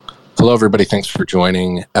Hello, everybody. Thanks for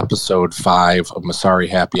joining episode 5 of Messari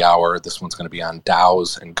Happy Hour. This one's going to be on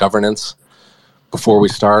DAOs and governance. Before we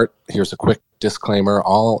start, here's a quick disclaimer.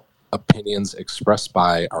 All opinions expressed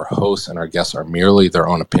by our hosts and our guests are merely their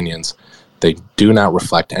own opinions. They do not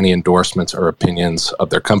reflect any endorsements or opinions of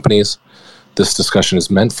their companies. This discussion is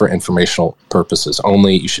meant for informational purposes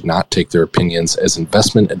only. You should not take their opinions as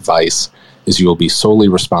investment advice, as you will be solely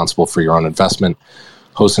responsible for your own investment.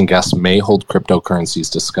 Hosts and guests may hold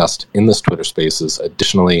cryptocurrencies discussed in this Twitter Spaces.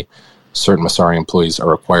 Additionally, certain Messari employees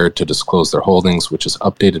are required to disclose their holdings, which is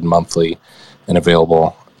updated monthly and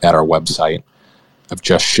available at our website. I've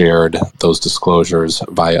just shared those disclosures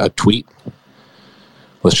via a tweet.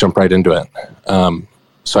 Let's jump right into it.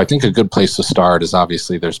 So I think a good place to start is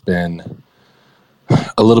obviously there's been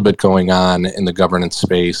a little bit going on in the governance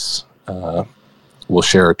space. We'll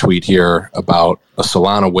share a tweet here about a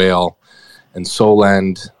Solana whale and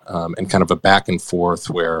Solend, and kind of a back and forth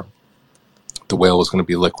where the whale was going to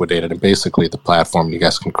be liquidated. And basically the platform, you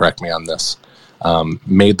guys can correct me on this,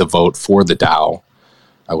 made the vote for the DAO.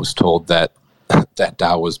 I was told that that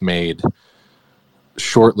DAO was made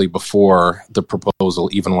shortly before the proposal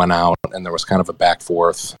even went out, and there was kind of a back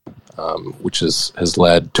forth, which has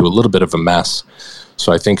led to a little bit of a mess.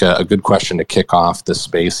 So I think a good question to kick off this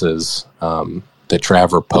space is that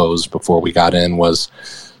Traver posed before we got in was,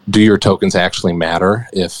 do your tokens actually matter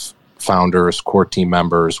if founders, core team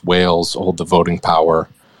members, whales hold the voting power?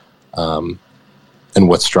 And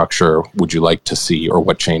what structure would you like to see, or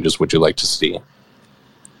what changes would you like to see?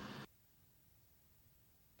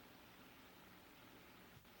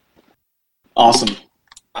 Awesome.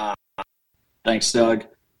 Thanks, Doug.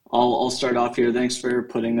 I'll start off here. Thanks for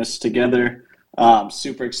putting this together.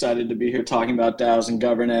 Super excited to be here talking about DAOs and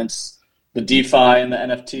governance. The DeFi and the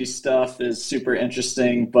NFT stuff is super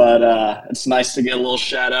interesting, but it's nice to get a little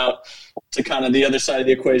shout out to kind of the other side of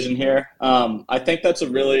the equation here. I think that's a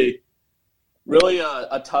really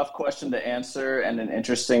a tough question to answer and an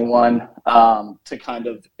interesting one to kind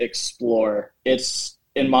of explore. It's,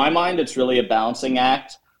 in my mind, it's really a balancing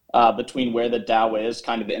act between where the DAO is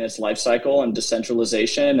kind of in its life cycle and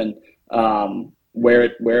decentralization and where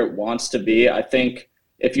it wants to be. I think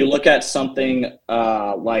if you look at something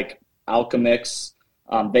like Alchemix,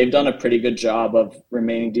 they've done a pretty good job of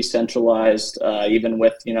remaining decentralized, even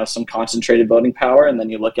with some concentrated voting power. And then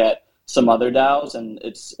you look at some other DAOs, and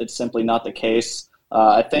it's simply not the case.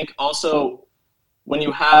 I think also when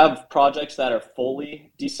you have projects that are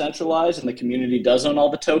fully decentralized and the community does own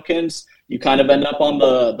all the tokens, you kind of end up on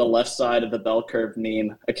the left side of the bell curve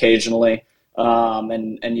meme occasionally,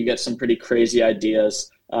 and you get some pretty crazy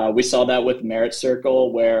ideas. We saw that with Merit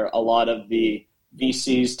Circle, where a lot of the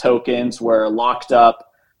VC's tokens were locked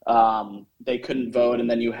up. They couldn't vote,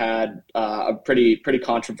 and then you had a pretty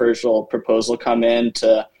controversial proposal come in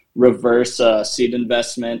to reverse a seed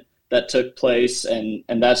investment that took place, and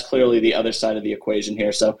that's clearly the other side of the equation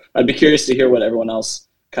here. So I'd be curious to hear what everyone else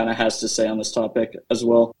kind of has to say on this topic as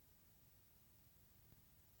well.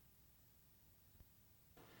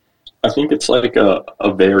 I think it's like a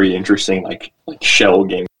very interesting like shell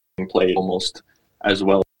game played almost as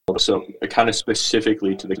well. So kind of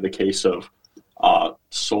specifically to the case of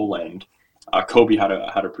Solend, Kobe had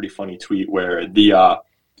a pretty funny tweet where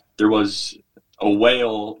there was a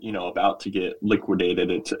whale about to get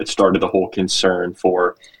liquidated. It started the whole concern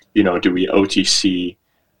for do we OTC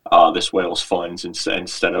this whale's funds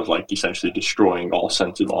instead of like essentially destroying all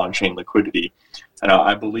sense of on-chain liquidity. And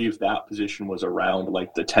I believe that position was around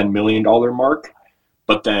like the $10 million mark.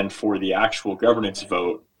 But then for the actual governance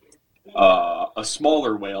vote, a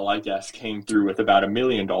smaller whale, I guess, came through with about $1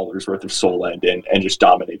 million worth of Solend and just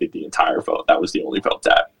dominated the entire vote. That was the only vote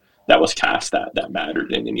that was cast that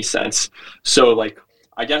mattered in any sense. So like,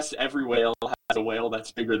 I guess every whale has a whale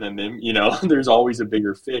that's bigger than them, there's always a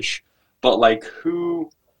bigger fish, but like who,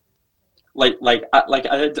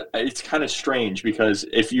 it's kind of strange because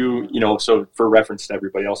if so for reference to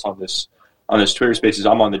everybody else on this Twitter Spaces,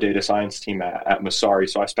 I'm on the data science team at Messari.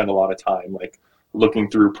 So I spend a lot of time like looking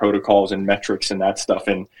through protocols and metrics and that stuff.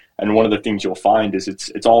 And one of the things you'll find is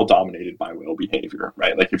it's all dominated by whale behavior,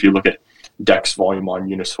 right? Like if you look at DEX volume on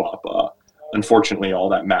Uniswap, unfortunately, all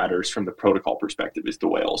that matters from the protocol perspective is the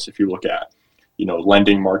whales. If you look at,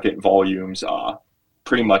 lending market volumes,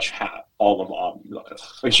 pretty much all of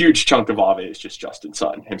a huge chunk of Aave is just Justin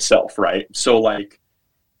Sun himself, right? So like,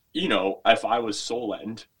 if I was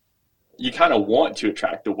Solend, you kind of want to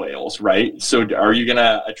attract the whales, right? So are you going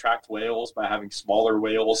to attract whales by having smaller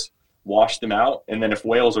whales wash them out? And then if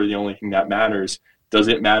whales are the only thing that matters, does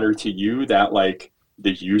it matter to you that like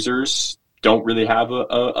the users don't really have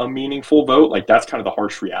a meaningful vote? Like that's kind of the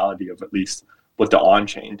harsh reality of at least what the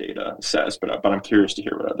on-chain data says, but I'm curious to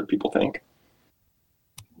hear what other people think.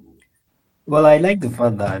 Well, I like the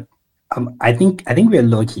fact that I think we're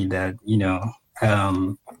lucky that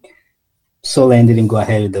Solend didn't go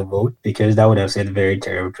ahead with the vote, because that would have set very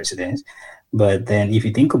terrible precedents. But then, if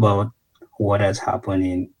you think about what has happened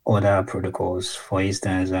in other protocols, for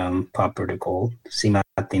instance, PAP protocol, similar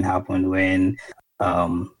thing happened when a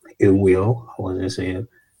whale was just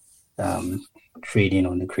trading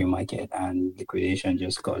on the cream market, and liquidation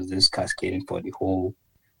just caused this cascading for the whole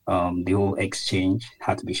exchange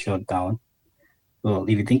had to be shut down. Well,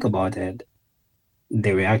 if you think about it,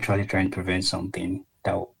 they were actually trying to prevent something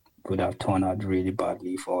that would have turned out really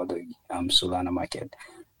badly for the Solana market.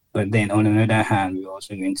 But then on the other hand, we're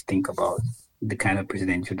also going to think about the kind of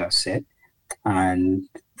precedent you have set. And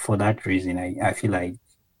for that reason, I feel like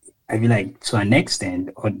to an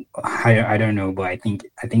extent, or I don't know, but I think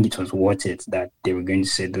it was worth it that they were going to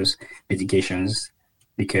set those mitigations,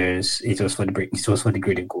 because it was for the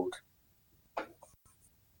greater good.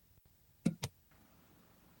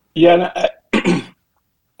 Yeah,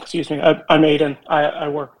 excuse me. I'm Aiden. I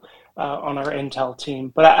work on our Intel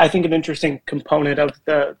team, but I think an interesting component of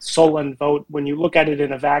the Solend vote, when you look at it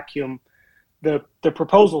in a vacuum, the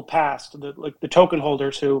proposal passed. The token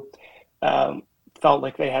holders who felt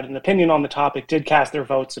like they had an opinion on the topic did cast their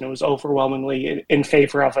votes, and it was overwhelmingly in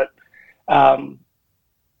favor of it.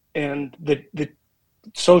 And the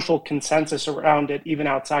social consensus around it, even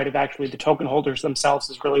outside of actually the token holders themselves,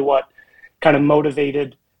 is really what kind of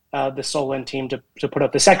motivated the Solend team to put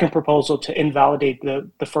up the second proposal to invalidate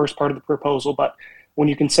the first part of the proposal. But when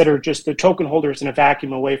you consider just the token holders in a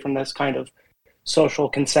vacuum, away from this kind of social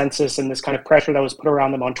consensus and this kind of pressure that was put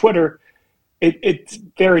around them on Twitter, it's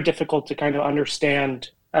very difficult to kind of understand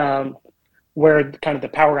where kind of the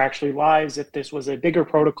power actually lies. If this was a bigger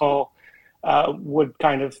protocol, would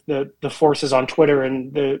kind of the forces on Twitter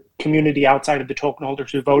and the community outside of the token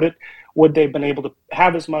holders who voted, would they have been able to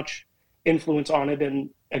have as much influence on it?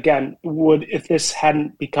 And again, if this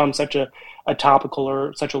hadn't become such a topical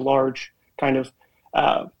or such a large kind of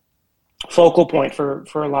focal point for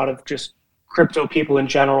a lot of just crypto people in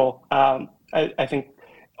general, I think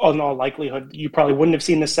in all likelihood you probably wouldn't have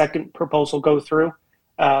seen the second proposal go through.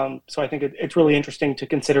 So I think it's really interesting to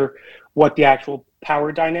consider what the actual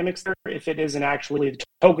power dynamics are, if it isn't actually the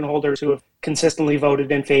token holders who have consistently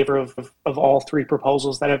voted in favor of all three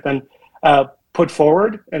proposals that have been put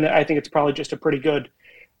forward. And I think it's probably just a pretty good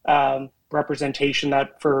representation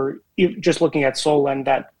that, for just looking at Solend,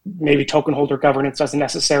 that maybe token holder governance doesn't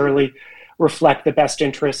necessarily reflect the best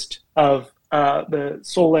interest of the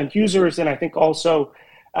Solend users. And I think also,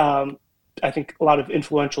 I think a lot of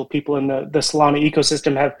influential people in the Solana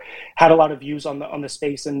ecosystem have had a lot of views on the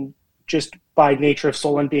space, and just by nature of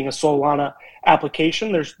Solend being a Solana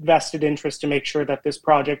application, there's vested interest to make sure that this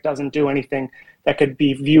project doesn't do anything that could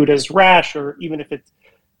be viewed as rash, or even if it's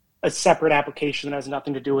a separate application that has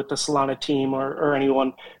nothing to do with the Solana team or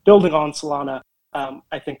anyone building on Solana.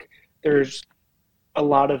 I think there's a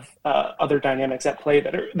lot of other dynamics at play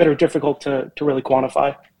that are difficult to really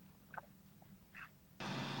quantify.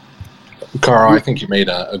 Carl, I think you made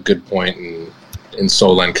a good point in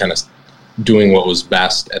Solend kind of doing what was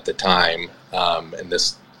best at the time. And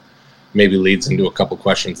this maybe leads into a couple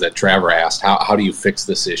questions that Traver asked. How do you fix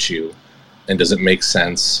this issue? And does it make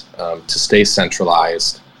sense to stay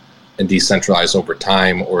centralized and decentralize over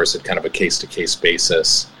time, or is it kind of a case-to-case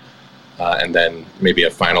basis? And then maybe a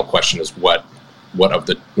final question is what's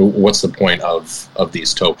the point of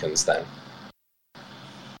these tokens then?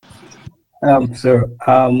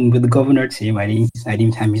 With the governor team, I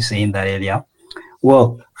didn't have you saying that earlier.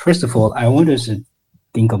 Well, first of all, I want us to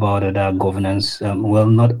think about other governance.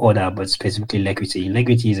 Not other, but specifically Liquidity.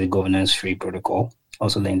 Liquidity is a governance-free protocol,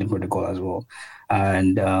 also lending protocol as well.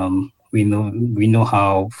 And we know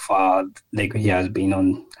how far Liquidity has been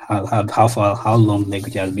on how long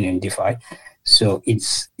Liquidity has been in DeFi. So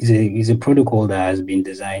it's a protocol that has been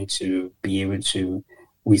designed to be able to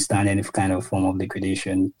withstand any kind of form of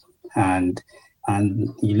liquidation. And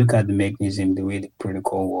you look at the mechanism, the way the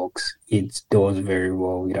protocol works, it does very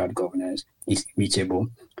well without governance. It's reachable,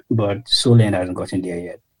 but Solend hasn't gotten there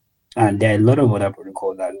yet. And there are a lot of other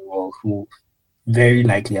protocols as well who very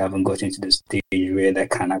likely haven't gotten to the stage where they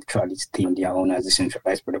can actually stay on their own as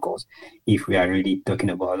decentralized protocols, if we are really talking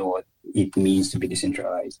about what it means to be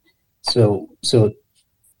decentralized. So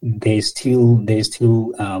there's still a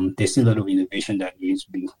lot of innovation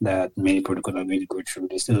that many protocols are going to go through.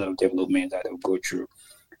 There's still a lot of development that will go through,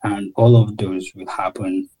 and all of those will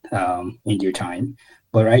happen in due time.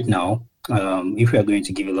 But right now, if we are going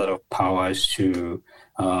to give a lot of powers to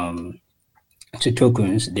to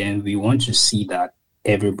tokens, then we want to see that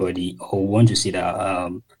everybody, or want to see that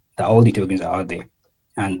all the tokens are out there.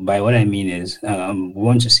 And by what I mean is, we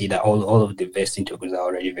want to see that all of the vesting tokens are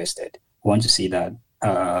already vested. We want to see that.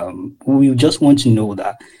 We just want to know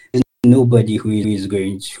that there's nobody who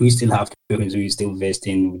still have tokens, who is still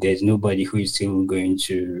vesting. There's nobody who is still going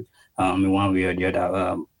to, in one way or the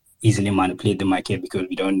other, easily manipulate the market, because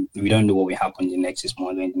we don't know what will happen in the next 6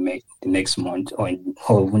 months, or in the next month, or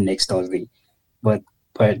even next Thursday. But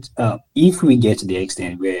if we get to the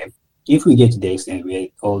extent where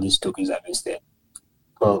all these tokens are vested,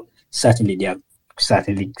 well, certainly there are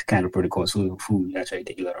certainly kind of protocols who actually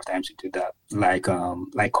take a lot of time to do that, like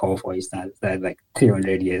Call, for instance, that's like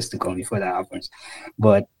 300 years to come before that happens.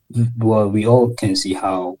 But well, we all can see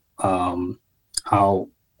how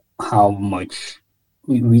much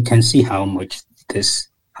we can see how much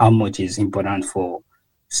is important for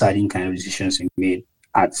certain kind of decisions to be made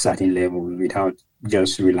at certain levels without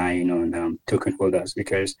just relying on token holders,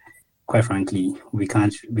 because quite frankly, we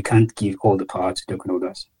can't give all the power to token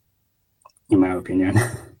holders, in my opinion.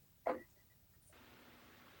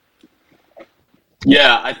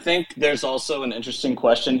 Yeah, I think there's also an interesting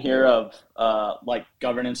question here of like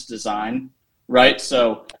governance design, right?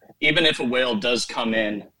 So even if a whale does come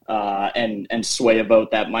in and sway a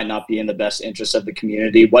vote that might not be in the best interest of the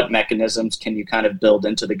community, what mechanisms can you kind of build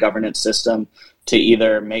into the governance system to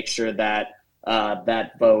either make sure that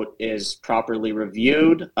that vote is properly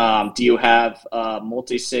reviewed? Do you have a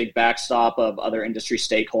multi-sig backstop of other industry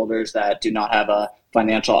stakeholders that do not have a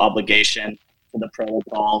financial obligation to the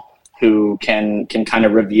protocol, who can kind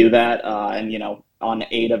of review that and, on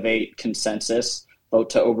 8 of 8 consensus, vote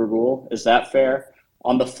to overrule? Is that fair?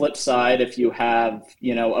 On the flip side, if you have,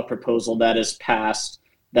 a proposal that is passed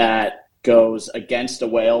that goes against a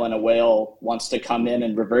whale and a whale wants to come in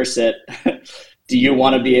and reverse it, do you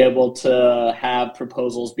want to be able to have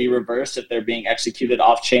proposals be reversed if they're being executed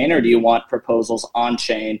off chain, or do you want proposals on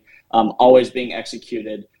chain always being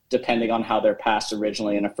executed depending on how they're passed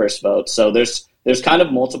originally in a first vote? So there's kind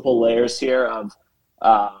of multiple layers here of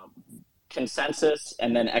consensus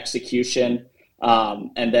and then execution,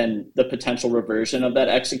 and then the potential reversion of that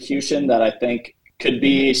execution that I think could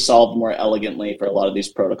be solved more elegantly for a lot of these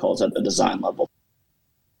protocols at the design level.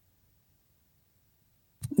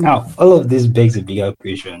 Now, all of this begs a bigger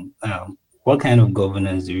question. What kind of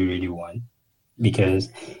governance do we really want? Because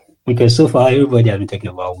so far everybody has been talking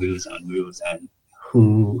about wheels and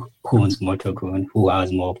who owns more token, who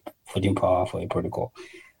has more voting power for a protocol.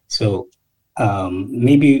 So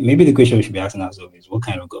maybe the question we should be asking ourselves is, what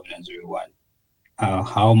kind of governance do we want?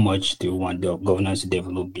 How much do we want the governance to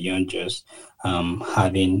develop beyond just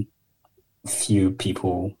having few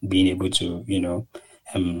people being able to,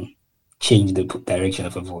 change the direction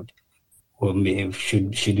of a vote? Or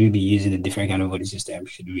should we be using a different kind of voting system?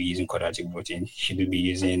 Should we be using quadratic voting? Should we be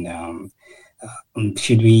using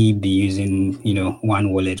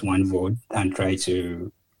one wallet, one vote, and try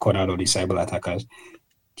to cut out all the cyber attackers?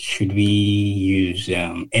 Should we use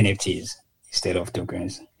NFTs instead of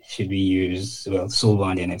tokens? Should we use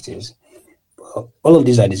soul-bound NFTs? All of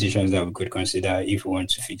these are decisions that we could consider if we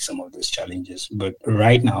want to fix some of those challenges. But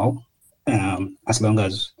right now, as long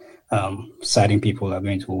as certain people are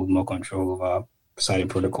going to hold more control over certain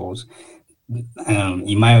protocols,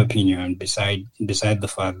 in my opinion, beside the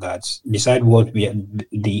fact that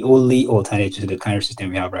the only alternative to the kind of system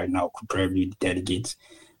we have right now could probably be delegates.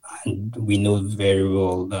 And we know very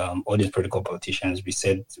well all these protocol politicians, we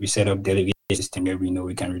set up delegate system where we know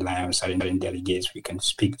we can rely on certain delegates we can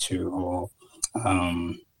speak to, or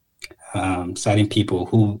certain people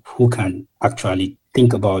who can actually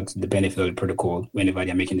think about the benefit of the protocol whenever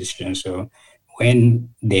they're making decisions. So when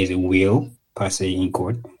there's a whale per se in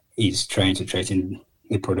court is trying to threaten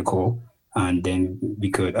a protocol, and then we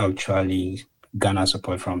could actually garner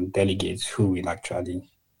support from delegates who will actually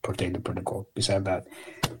protect the protocol. Besides that,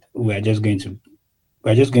 we're just going to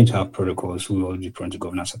have protocols who will be prone to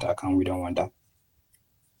governance attack, and we don't want that.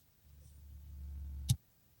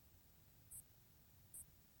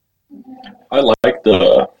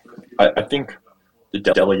 I think the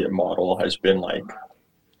delegate model has been like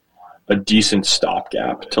a decent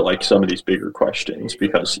stopgap to like some of these bigger questions,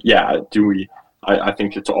 because I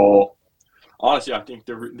think it's all, honestly, I think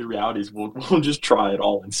the reality is we'll just try it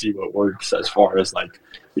all and see what works, as far as like,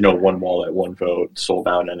 one wallet, one vote,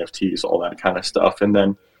 soul-bound NFTs, all that kind of stuff. And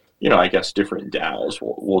then, I guess different DAOs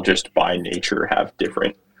will just by nature have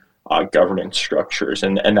different governance structures.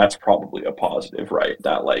 And that's probably a positive, right?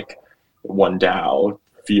 That like one DAO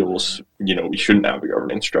feels, we shouldn't have a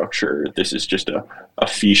governance structure. This is just a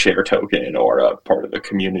fee share token or a part of the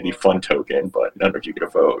community fund token, but none of you get a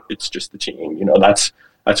vote. It's just the team.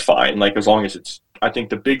 That's fine. Like, as long as I think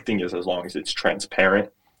the big thing is as long as it's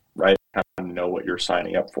transparent, right? Kind of know what you're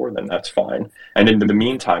signing up for, then that's fine. And in the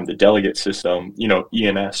meantime, the delegate system,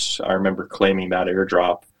 ENS, I remember claiming that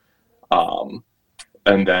airdrop.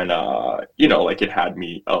 And then, like, it had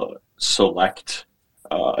me select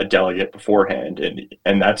a delegate beforehand.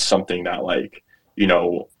 And that's something that, like,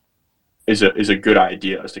 is a good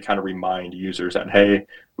idea, is to kind of remind users that, hey,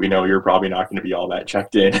 we know you're probably not going to be all that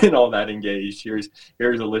checked in and all that engaged. Here's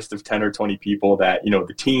a list of 10 or 20 people that,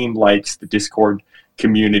 the team likes, the Discord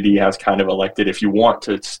community has kind of elected. If you want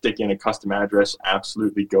to stick in a custom address,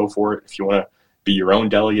 absolutely go for it. If you want to be your own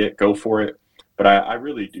delegate, go for it. But I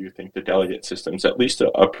really do think the delegate system is at least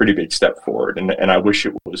a pretty big step forward, and I wish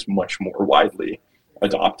it was much more widely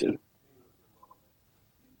adopted.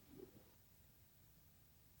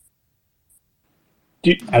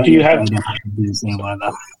 Do you have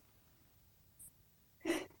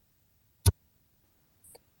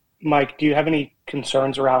Mike, do you have any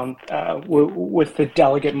concerns around with the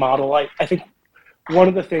delegate model? I think one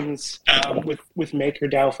of the things with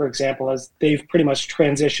MakerDAO, for example, is they've pretty much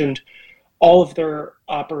transitioned all of their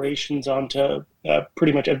operations onto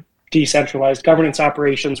pretty much a decentralized governance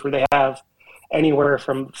operations, where they have anywhere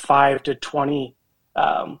from 5 to 20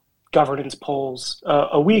 governance polls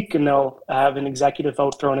a week, and they'll have an executive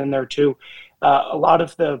vote thrown in there too. A lot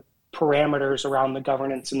of the parameters around the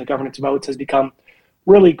governance and the governance votes has become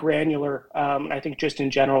really granular, I think just in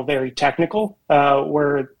general very technical,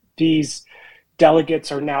 where these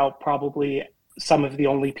delegates are now probably some of the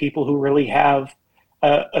only people who really have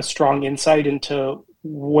a strong insight into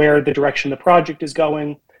where the direction the project is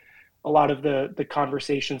going. A lot of the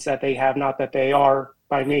conversations that they have, not that they are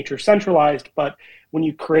by nature centralized, but when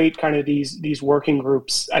you create kind of these working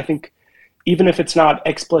groups, I think even if it's not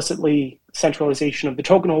explicitly centralization of the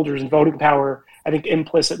token holders and voting power, I think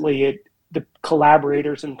implicitly the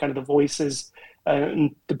collaborators and kind of the voices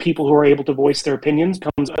and the people who are able to voice their opinions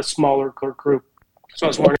becomes a smaller group. So I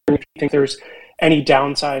was wondering if you think there's any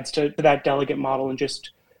downsides to that delegate model and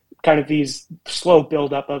just kind of these slow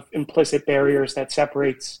buildup of implicit barriers that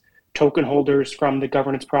separates token holders from the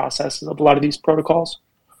governance process of a lot of these protocols.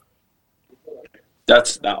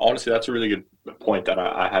 Honestly, that's a really good point that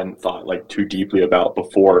I hadn't thought like too deeply about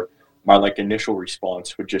before. My like initial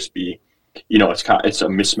response would just be, it's a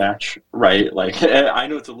mismatch, right? Like, I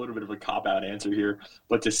know it's a little bit of a cop-out answer here,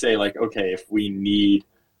 but to say like, okay, if we need,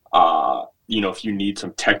 if you need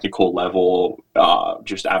some technical level,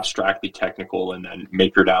 just abstractly technical, and then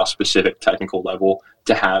MakerDAO specific technical level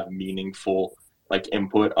to have meaningful like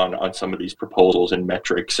input on some of these proposals and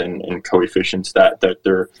metrics and coefficients that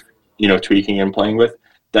they're, tweaking and playing with,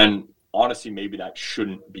 then honestly, maybe that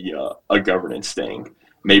shouldn't be a governance thing.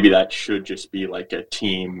 Maybe that should just be like a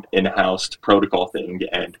team in-house protocol thing,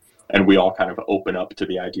 and we all kind of open up to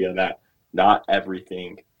the idea that not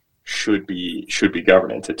everything should be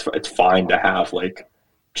governance. It's fine to have like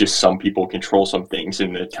just some people control some things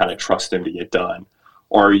and then kind of trust them to get done,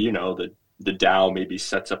 or the DAO maybe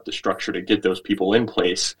sets up the structure to get those people in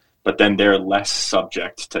place, but then they're less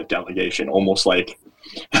subject to delegation, almost like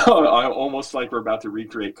we're about to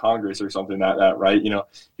recreate Congress or something like that, right?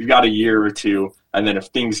 You've got a year or two, and then if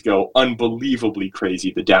things go unbelievably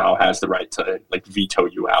crazy, the DAO has the right to like veto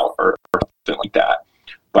you out or something like that.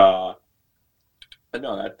 But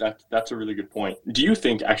no, that's a really good point. Do you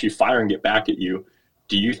think, actually firing it back at you,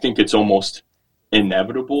 do you think it's almost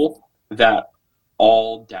inevitable that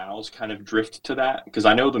all DAOs kind of drift to that? Because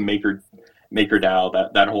I know the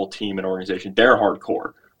MakerDAO, that whole team and organization, they're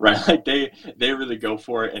hardcore, right? Like they really go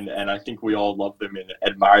for it, and I think we all love them and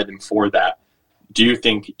admire them for that. Do you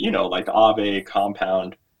think, like Aave,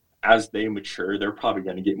 Compound, as they mature, they're probably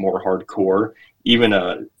going to get more hardcore?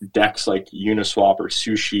 Even decks like Uniswap or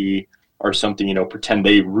Sushi or something, pretend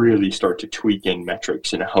they really start to tweak in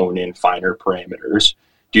metrics and hone in finer parameters.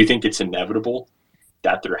 Do you think it's inevitable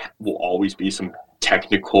that there will always be some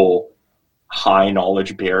technical high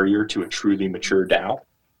knowledge barrier to a truly mature DAO?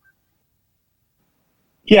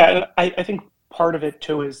 Yeah, I think part of it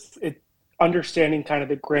too is understanding kind of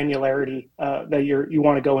the granularity that you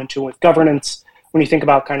want to go into with governance. When you think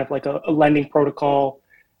about kind of like a lending protocol,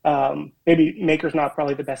 maybe Maker's not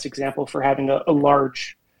probably the best example for having a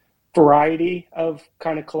large variety of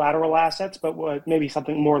kind of collateral assets, but maybe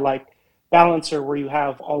something more like Balancer, where you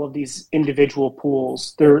have all of these individual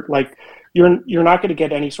pools. They're like, you're not going to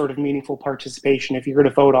get any sort of meaningful participation if you're going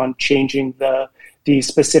to vote on changing the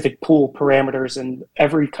specific pool parameters and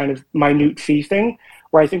every kind of minute fee thing.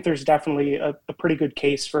 where I think there's definitely a pretty good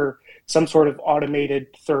case for some sort of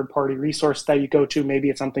automated third-party resource that you go to. Maybe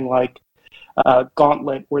it's something like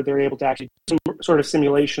Gauntlet, where they're able to actually do some sort of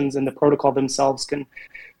simulations, and the protocol themselves can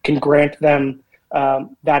grant them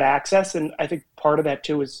that access. And I think part of that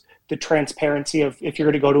too is the transparency of, if you're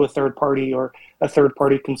going to go to a third party or a third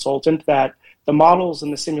party consultant, that the models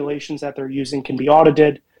and the simulations that they're using can be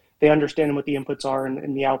audited. They understand what the inputs are,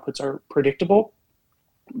 and the outputs are predictable.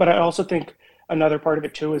 But I also think another part of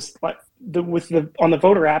it too is on the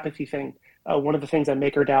voter apathy thing. One of the things that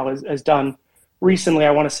MakerDAO has done recently,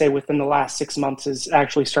 I want to say within the last 6 months, has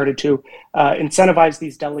actually started to incentivize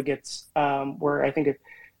these delegates, where I think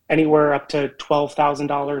anywhere up to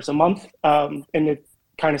 $12,000 a month. And it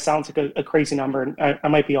kind of sounds like a crazy number, and I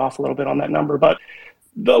might be off a little bit on that number, but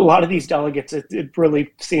a lot of these delegates, it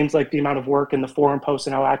really seems like the amount of work in the forum posts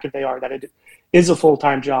and how active they are, that it is a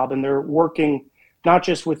full-time job, and they're working not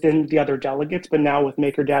just within the other delegates, but now with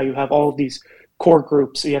MakerDAO, you have all of these core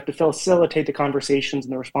groups. So you have to facilitate the conversations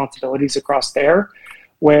and the responsibilities across there,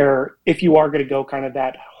 where if you are going to go kind of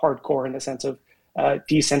that hardcore in the sense of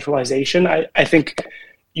decentralization, I think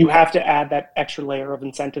you have to add that extra layer of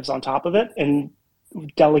incentives on top of it. And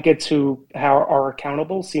delegates who are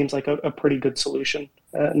accountable seems like a pretty good solution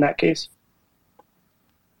in that case.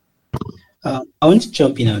 I want to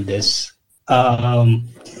jump in on this.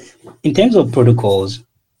 In terms of protocols,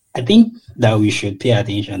 I think that we should pay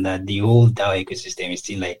attention that the whole DAO ecosystem is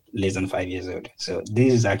still like less than 5 years old. So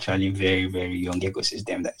this is actually a very, very young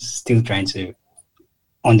ecosystem that's still trying to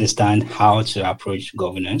understand how to approach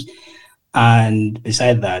governance. And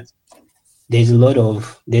besides that, there's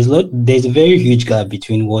a very huge gap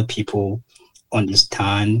between what people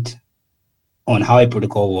understand on how a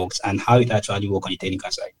protocol works and how it actually works on the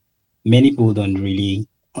technical side. Many people don't really,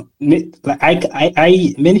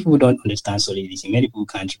 many people don't understand solidity. Many people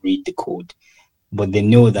can't read the code, but they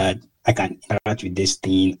know that I can interact with this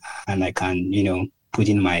thing, and I can, put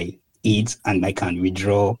in my ETH, and I can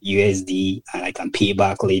withdraw USD, and I can pay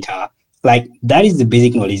back later. Like, that is the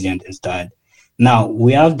basic knowledge they understand. Now,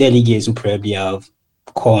 we have delegates who probably have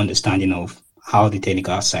core understanding of how the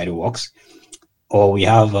technical side works, or we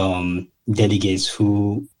have delegates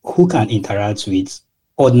who can interact with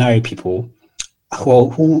ordinary people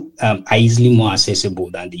who are easily more accessible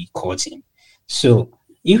than the core team. So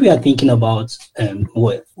if we are thinking about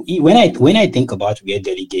when I think about where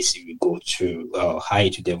delegates will go to how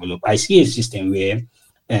to develop, I see a system where,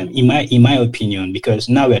 in my opinion, because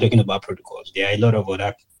now we are talking about protocols, there are a lot of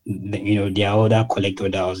other, there are other collector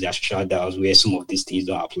DAOs, there are social DAOs where some of these things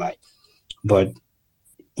don't apply. But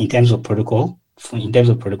in terms of protocol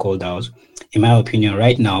DAOs, in my opinion,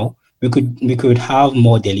 right now we could have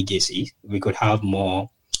more delegacy, we could have more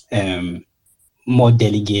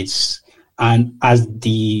delegates, and as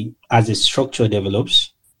the structure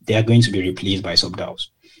develops, they are going to be replaced by sub DAOs.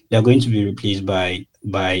 They are going to be replaced by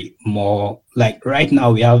more, like right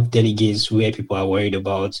now we have delegates where people are worried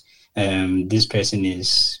about this person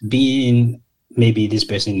is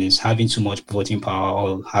having too much voting power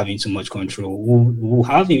or having too much control. We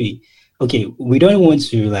don't want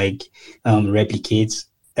to replicate.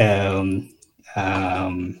 We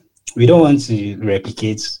don't want to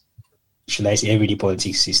replicate, should I say, everyday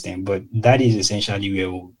politics system, but that is essentially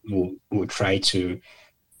where we'll try to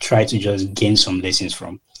just gain some lessons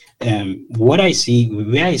from. Where I see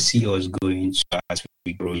us going as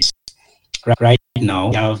we grow is, right now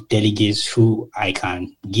we have delegates who I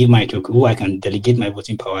can give my token, who I can delegate my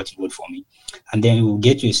voting power to vote for me, and then we'll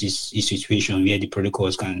get to a situation where the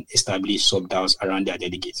protocols can establish sub DAOs around their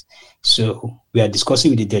delegates. So we are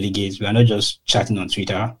discussing with the delegates. We are not just chatting on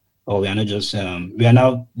Twitter, or we are not just we are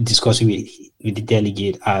now discussing with the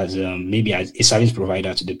delegate as maybe as a service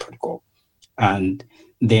provider to the protocol, and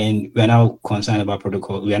then we are now concerned about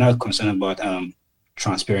protocol. We are not concerned about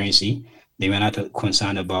transparency. They were not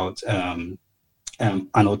concerned about an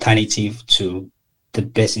alternative to the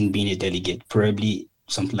person being a delegate, probably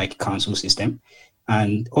something like a council system.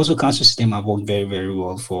 And also, council system have worked very, very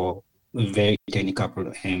well for very technical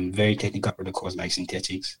protocols like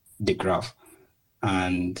synthetics, the graph,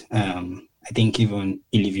 and I think even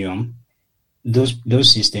Illivium.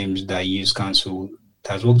 Those systems that use council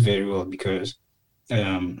has worked very well because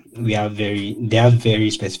they are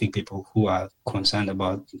very specific people who are concerned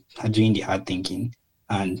about doing the hard thinking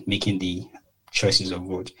and making the choices of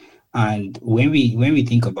vote. And when we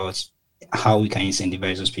think about how we can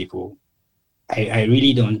incentivize those people, I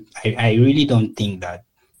really don't think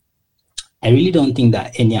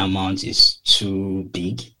that any amount is too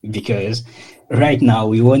big, because right now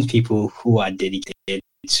we want people who are dedicated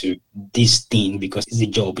to this thing because it's a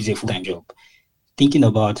job, it's a full-time job. Thinking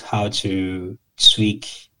about how to tweak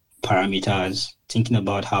parameters, thinking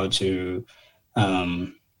about how to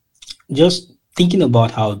just thinking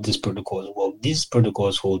about how these protocols work. These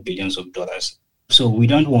protocols hold billions of dollars. So we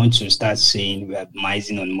don't want to start saying we are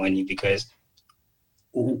mising on money, because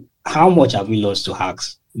how much have we lost to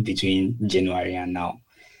hacks between January and now?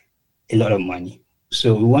 A lot of money.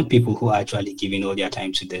 So we want people who are actually giving all their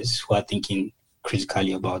time to this, who are thinking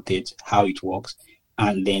critically about it, how it works,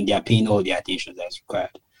 and then they are paying all the attention that's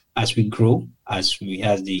required. As we grow, as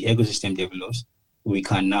the ecosystem develops, we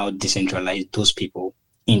can now decentralize those people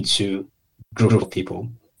into group of people.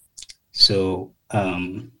 So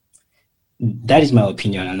that is my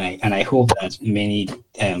opinion, and I hope that many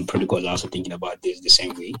protocols are also thinking about this the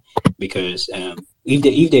same way, because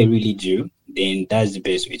if they really do, then that's the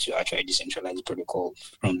best way to actually decentralize the protocol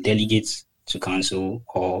from delegates to council,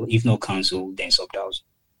 or if not council, then sub-DAOs.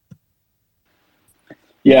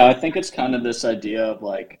 Yeah, I think it's kind of this idea of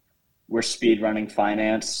like, we're speed running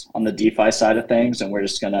finance on the DeFi side of things, and we're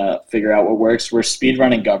just going to figure out what works. We're speed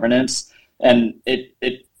running governance, and it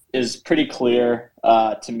is pretty clear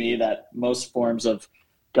to me that most forms of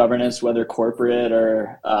governance, whether corporate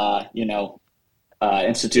or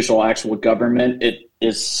institutional actual government, it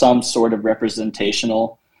is some sort of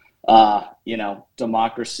representational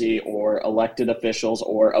democracy, or elected officials,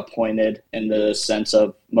 or appointed in the sense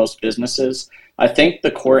of most businesses. I think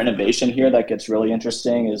the core innovation here that gets really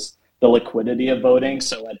interesting is the liquidity of voting.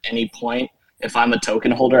 So at any point, if I'm a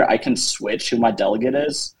token holder, I can switch who my delegate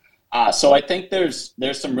is. So I think there's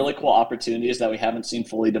some really cool opportunities that we haven't seen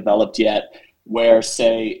fully developed yet, where let's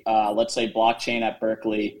say blockchain at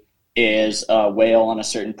Berkeley is a whale on a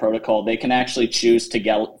certain protocol. They can actually choose to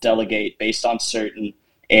delegate based on certain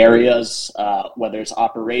areas, whether it's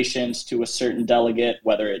operations to a certain delegate,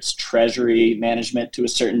 whether it's treasury management to a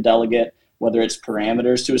certain delegate, whether it's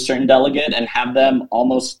parameters to a certain delegate, and have them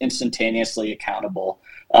almost instantaneously accountable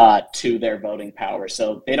to their voting power.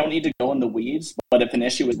 So they don't need to go in the weeds, but if an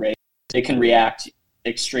issue is raised, they can react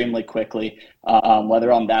extremely quickly,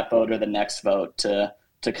 whether on that vote or the next vote, to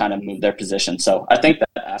kind of move their position. So I think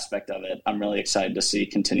that aspect of it, I'm really excited to see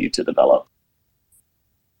continue to develop.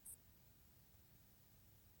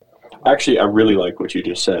 Actually, I really like what you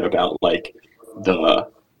just said about like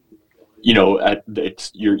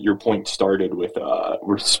your point started with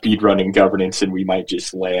we're speed running governance, and we might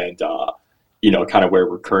just land kind of where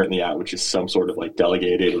we're currently at, which is some sort of like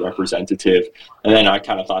delegated representative. And then I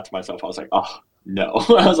kind of thought to myself, I was like, oh no.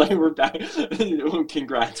 I was like, we're back.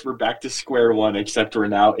 Congrats, we're back to square one, except we're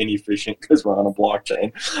now inefficient because we're on a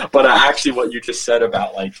blockchain. But actually what you just said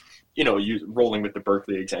about like, you rolling with the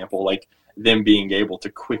Berkeley example, like them being able to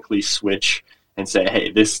quickly switch and say,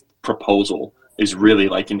 hey, this proposal is really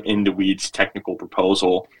like an in the weeds technical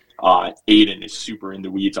proposal. Aiden is super in the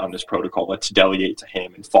weeds on this protocol. Let's delegate to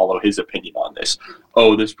him and follow his opinion on this.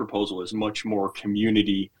 Oh, this proposal is much more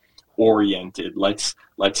community oriented. Let's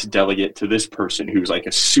delegate to this person who's like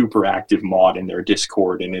a super active mod in their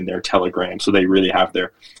Discord and in their Telegram. So they really have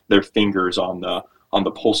their fingers on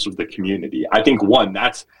the pulse of the community. I think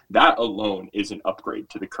that alone is an upgrade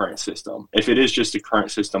to the current system. If it is just a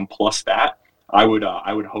current system plus that, I would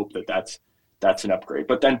hope that's an upgrade.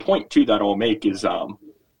 But then point two that I'll make is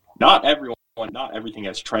not everything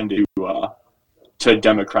has trended to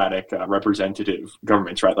democratic representative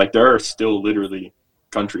governments, right? Like there are still literally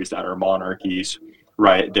countries that are monarchies,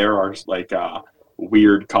 right? There are like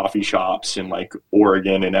weird coffee shops in like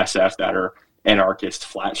Oregon and SF that are anarchist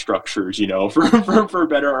flat structures, for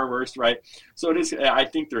better or worse, right? So I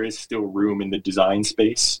think there is still room in the design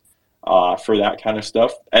space for that kind of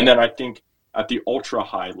stuff. And then I think at the ultra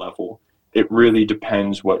high level, it really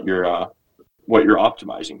depends what you're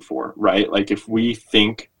optimizing for, right? Like if we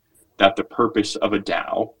think that the purpose of a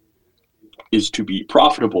DAO is to be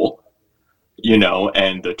profitable,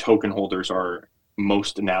 and the token holders are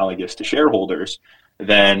most analogous to shareholders,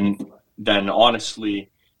 then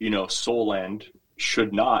honestly, Solend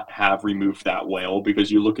should not have removed that whale,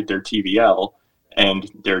 because you look at their TVL and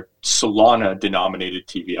their Solana denominated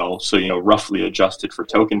TVL, so roughly adjusted for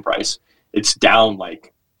token price, it's down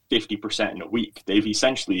like 50% in a week. They've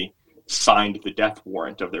essentially signed the death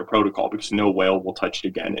warrant of their protocol because no whale will touch it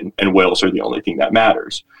again, and whales are the only thing that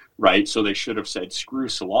matters, right? So they should have said, screw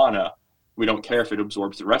Solana. We don't care if it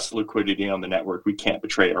absorbs the rest of the liquidity on the network. We can't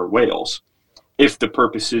betray our whales. If the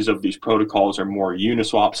purposes of these protocols are more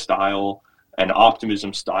Uniswap style and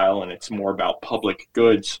optimism style, and it's more about public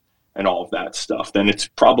goods and all of that stuff, then it's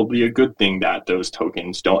probably a good thing that those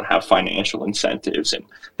tokens don't have financial incentives and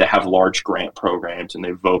they have large grant programs and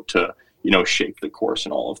they vote to, shape the course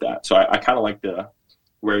and all of that. So I kind of like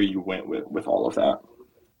where you went with all of that.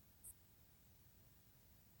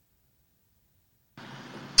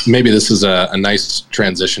 Maybe this is a nice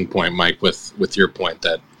transition point, Mike, with your point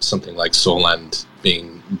that something like Solend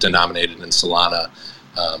being denominated in Solana,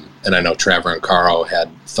 and I know Traver and Caro had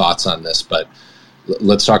thoughts on this, but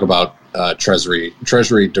let's talk about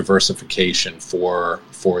treasury diversification for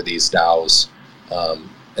these DAOs,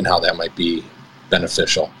 and how that might be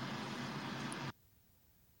beneficial.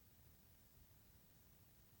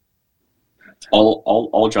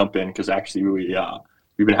 I'll jump in because actually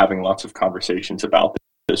we've been having lots of conversations about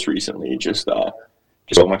this recently, just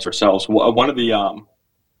amongst ourselves. One of the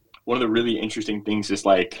really interesting things is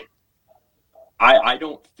like I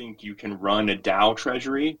don't think you can run a DAO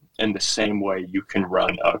treasury in the same way you can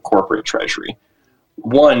run a corporate treasury.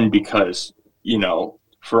 One, because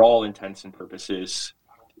for all intents and purposes,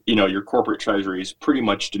 your corporate treasury is pretty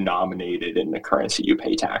much denominated in the currency you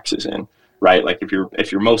pay taxes in. Right, like if you're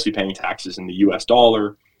mostly paying taxes in the U.S.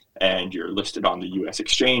 dollar and you're listed on the U.S.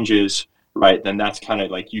 exchanges, right, then that's kind of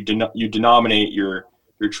like you denominate your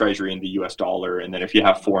treasury in the U.S. dollar, and then if you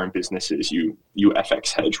have foreign businesses, you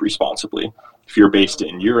FX hedge responsibly. If you're based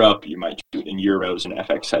in Europe, you might do it in euros and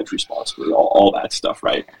FX hedge responsibly, all that stuff,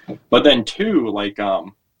 right? But then two, like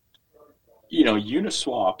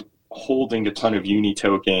Uniswap holding a ton of Uni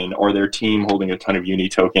token or their team holding a ton of Uni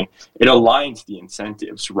token, it aligns the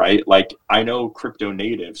incentives, right? Like I know crypto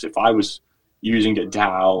natives, if I was using a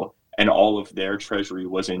DAO and all of their treasury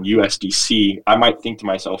was in USDC, I might think to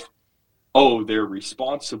myself, oh, they're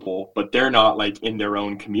responsible, but they're not like in their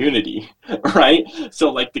own community, right? So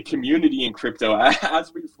like the community in crypto,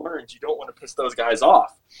 as we've learned, you don't want to piss those guys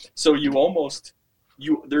off. So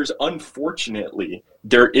unfortunately,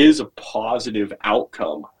 there is a positive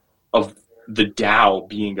outcome of the DAO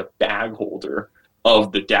being a bag holder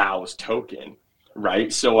of the DAO's token,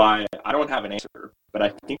 right? So I don't have an answer, but I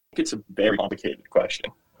think it's a very complicated question.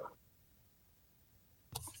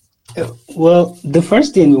 Well, the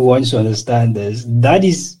first thing we want to understand is that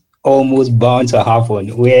is almost bound to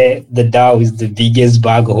happen where the DAO is the biggest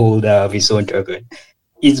bag holder of its own token.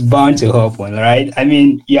 It's bound to happen, right? I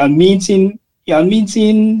mean, you're minting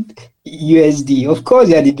USD. Of course,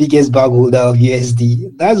 you're the biggest bag holder of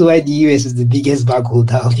USD. That's why the US is the biggest bag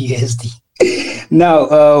holder of USD. Now,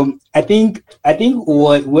 I think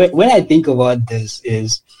when I think about this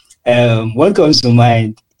is what comes to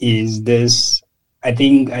mind is this. I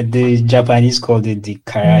think the Japanese called it the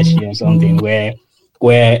karashi or something, where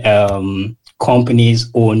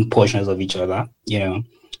companies own portions of each other.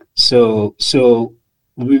 So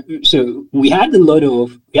we had a lot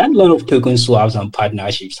of token swaps and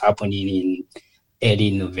partnerships happening in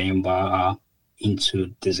early November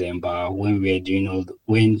into December when we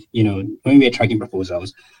were tracking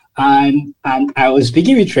proposals. And I was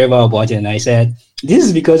speaking with Traver about it, and I said, this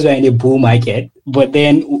is because we're in a bull market, but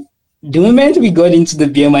then the moment we got into the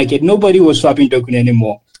bear market, nobody was swapping token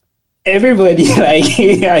anymore. Everybody, I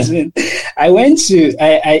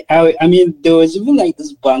mean, there was even like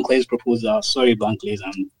this Bankless proposal. Sorry, Bankless,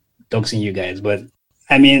 I'm doxing you guys, but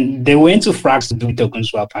I mean, they went to Frax to do token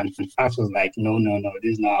swap, and Frax was like, no,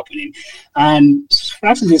 this is not happening. And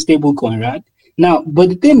Frax is a stable coin, right? Now, but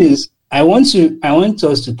the thing is, I want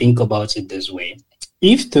us to think about it this way.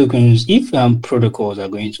 If protocols are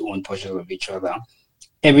going to own portions of each other,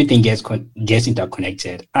 everything gets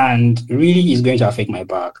interconnected, and really is going to affect my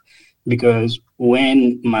back, because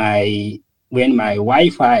when my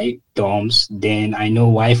Wi-Fi dumps, then I know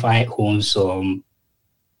Wi-Fi owns some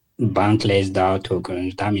Bankless DAO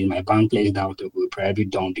tokens. That means my Bankless DAO token will probably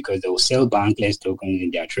dump because they will sell Bankless tokens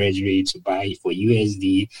in their treasury to buy for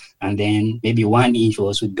USD, and then maybe 1inch will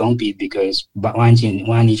also dump it because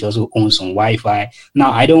 1inch also owns some Wi-Fi.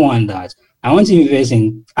 Now, I don't want that. I want to invest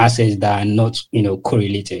in assets that are not,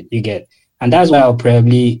 correlated. You get, and that's why I'm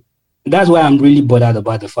really bothered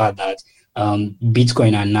about the fact that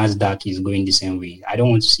Bitcoin and Nasdaq is going the same way. I don't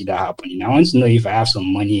want to see that happening. I want to know if I have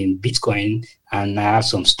some money in Bitcoin and I have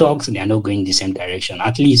some stocks and they are not going the same direction.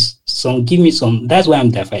 At least give me some. That's why I'm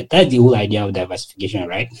diversified. That's the whole idea of diversification,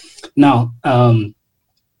 right? Now, and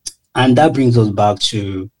that brings us back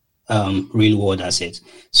to real world assets.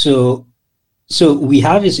 So we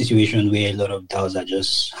have a situation where a lot of DAOs are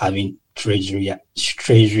just having treasury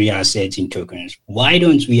assets in tokens. Why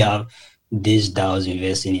don't we have these DAOs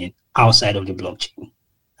investing in outside of the blockchain?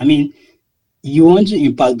 I mean, you want to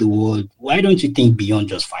impact the world. Why don't you think beyond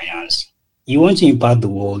just finance? You want to impact the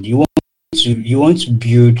world. You want to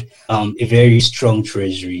build a very strong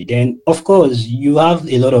treasury. Then, of course, you have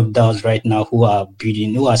a lot of DAOs right now who are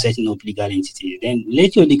setting up legal entities. Then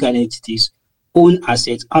let your legal entities own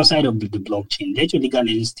assets outside of the blockchain. Let your legal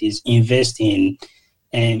entities invest in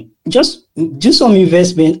And just do some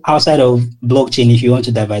investment outside of blockchain if you want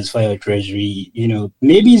to diversify your treasury.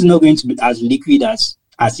 Maybe it's not going to be as liquid as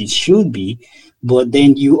it should be, but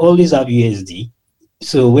then you always have USD.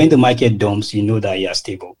 So when the market dumps, you know that you're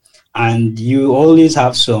stable, and you always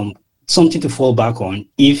have something to fall back on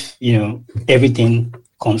if everything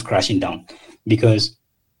comes crashing down. Because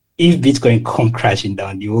if Bitcoin comes crashing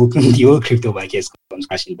down, the whole crypto market comes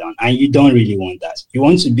crashing down, and you don't really want that. You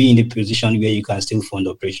want to be in a position where you can still fund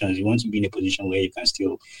operations. You want to be in a position where you can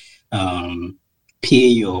still pay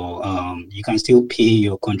your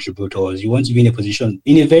contributors. You want to be in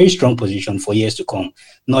a very strong position for years to come,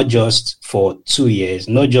 not just for 2 years.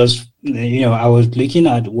 Not just I was looking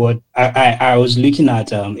at a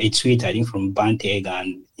tweet, I think, from Banteg,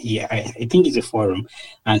 and I think it's a forum,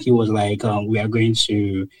 and he was like, we are going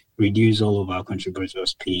to reduce all of our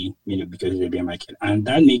contributors' pay, because of the bear market. And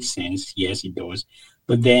that makes sense. Yes, it does.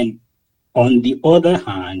 But then on the other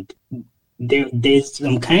hand, there's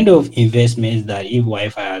some kind of investments that if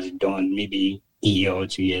Wi-Fi has done maybe a year or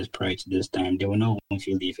 2 years prior to this time, they will not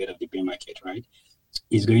feel the effect of the bear market, right?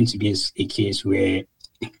 It's going to be a case where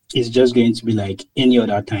it's just going to be like any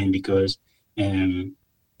other time, because they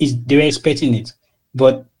were expecting it.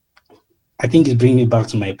 But I think it's bringing me back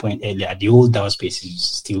to my point earlier. The whole DAO space is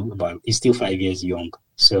still 5 years young.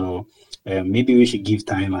 So maybe we should give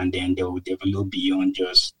time, and then they will develop beyond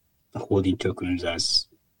just holding tokens as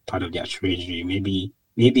part of their treasury. Maybe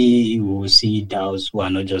we will see DAOs who are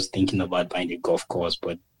not just thinking about buying a golf course,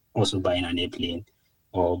 but also buying an airplane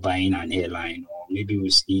or buying an airline. Or maybe we'll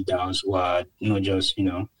see DAOs who are not just,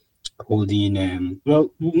 holding,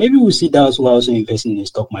 maybe we'll see DAOs who are also investing in the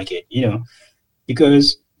stock market,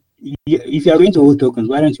 because if you are going to hold tokens,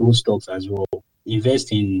 why don't you hold stocks as well?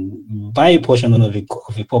 Buy a portion of a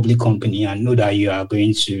public company, and know that you are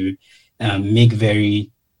going to make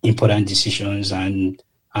very important decisions and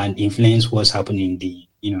influence what's happening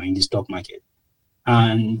in the stock market.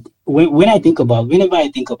 And whenever I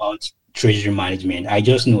think about treasury management, I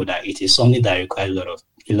just know that it is something that requires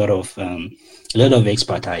a lot of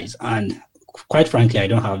expertise. And quite frankly, I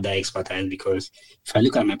don't have that expertise, because if I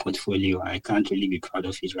look at my portfolio, I can't really be proud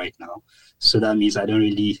of it right now. So that means I don't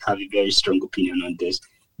really have a very strong opinion on this.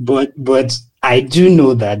 But I do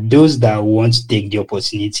know that those that want to take the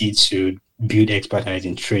opportunity to build expertise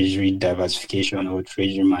in treasury diversification or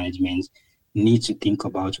treasury management need to think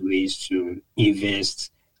about ways to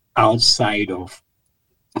invest outside of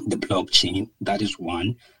the blockchain. That is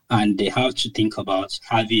one. And they have to think about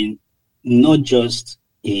having not just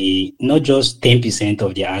 10%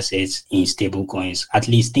 of their assets in stable coins. At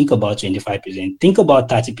least think about 25%. Think about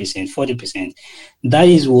 30%, 40%. That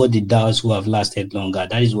is what the DAOs who have lasted longer,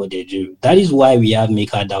 that is what they do. That is why we have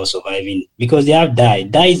MakerDAO surviving, because they have DAI.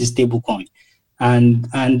 DAI is a stable coin. And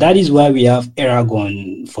that is why we have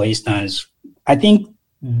Aragon, for instance. I think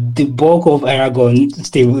the bulk of Aragon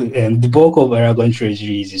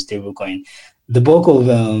treasury is a stable coin. The bulk of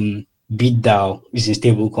BitDAO is a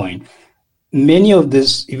stable coin. Many of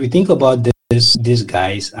this, if we think about these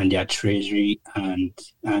guys and their treasury, and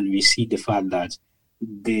we see the fact that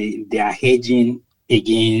they are hedging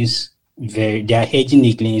against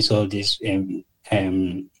all these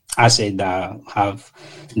assets that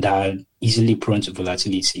are easily prone to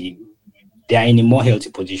volatility, they are in a more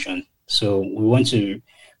healthy position. So we want to.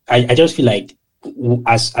 I just feel like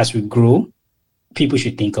as we grow, people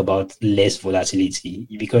should think about less volatility,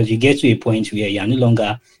 because you get to a point where you are no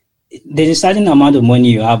longer. There's a certain amount of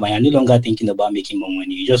money you have, and you're no longer thinking about making more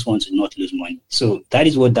money. You just want to not lose money. So that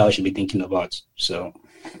is what DAO should be thinking about. So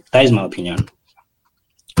that is my opinion.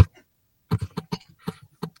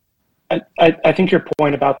 I think your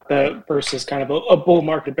point about the versus kind of a bull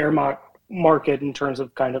market, bear market in terms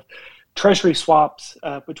of kind of treasury swaps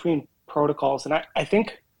between protocols. And I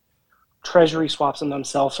think treasury swaps in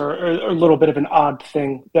themselves are a little bit of an odd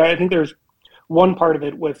thing. I think there's one part of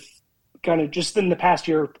it with kind of just in the past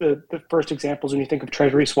year, the first examples when you think of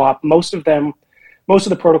treasury swap, most of the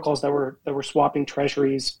protocols that were swapping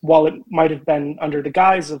treasuries, while it might have been under the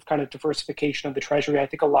guise of kind of diversification of the treasury, I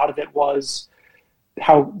think a lot of it was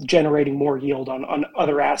how generating more yield on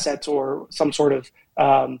other assets, or some sort of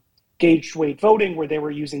gauged weight voting, where they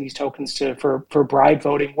were using these tokens for bribe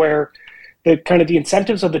voting, where the kind of the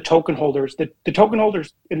incentives of the token holders, the token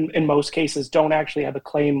holders in most cases don't actually have a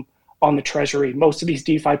claim on the treasury. Most of these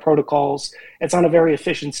DeFi protocols, it's on a very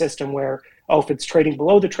efficient system where, if it's trading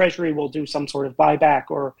below the treasury, we'll do some sort of buyback,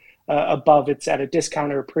 or above, it's at a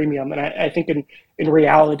discount or a premium. And I think in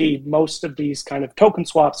reality, most of these kind of token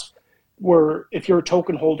swaps were, if you're a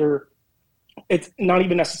token holder, it's not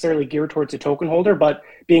even necessarily geared towards a token holder, but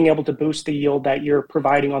being able to boost the yield that you're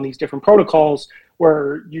providing on these different protocols,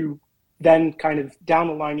 where you then kind of down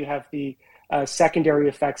the line, you have the secondary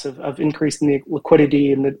effects of increasing the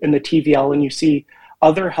liquidity in the TVL, and you see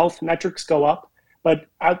other health metrics go up. But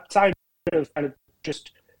outside of kind of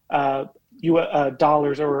just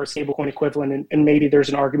dollars or a stablecoin equivalent, and maybe there's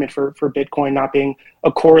an argument for Bitcoin not being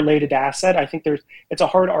a correlated asset, I think it's a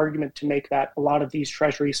hard argument to make that a lot of these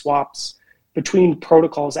treasury swaps between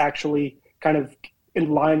protocols actually kind of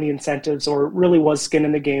align the incentives or really was skin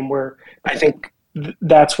in the game, where I think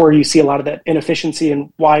that's where you see a lot of that inefficiency,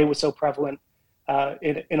 and why it was so prevalent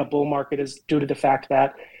in a bull market is due to the fact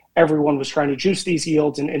that everyone was trying to juice these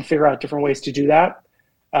yields and figure out different ways to do that,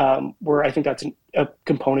 where I think that's a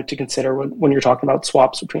component to consider when you're talking about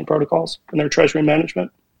swaps between protocols and their treasury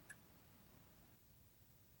management.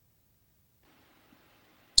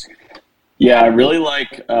 Yeah, I really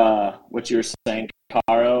like what you were saying,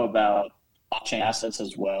 Caro, about blockchain assets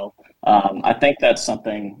as well. I think that's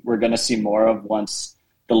something we're going to see more of once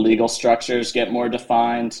the legal structures get more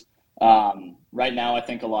defined. Right now, I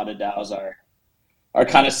think a lot of DAOs are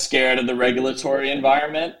kind of scared of the regulatory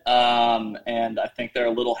environment, and I think they're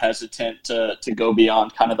a little hesitant to go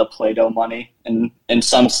beyond kind of the Play-Doh money in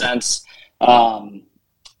some sense.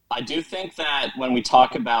 I do think that when we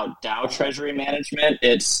talk about DAO treasury management,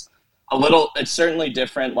 it's certainly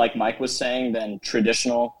different, like Mike was saying, than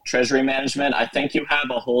traditional treasury management. I think you have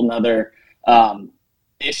a whole nother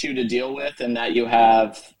issue to deal with, in that you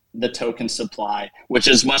have the token supply, which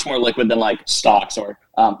is much more liquid than like stocks or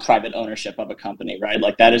private ownership of a company, right?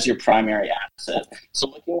 Like that is your primary asset. So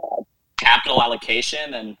looking at capital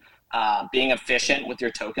allocation and being efficient with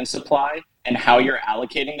your token supply and how you're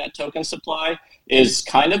allocating that token supply is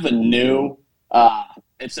kind of a new,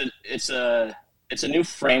 it's a new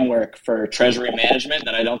framework for treasury management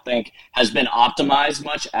that I don't think has been optimized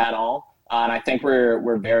much at all. And I think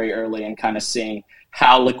we're very early in kind of seeing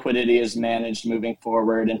how liquidity is managed moving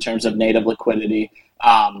forward in terms of native liquidity,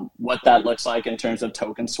 what that looks like in terms of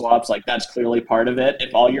token swaps. Like that's clearly part of it.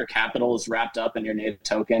 If all your capital is wrapped up in your native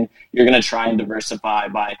token, you're going to try and diversify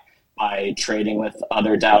by trading with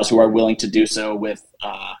other DAOs who are willing to do so with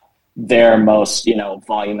their most,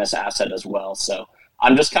 voluminous asset as well. So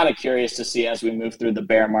I'm just kind of curious to see, as we move through the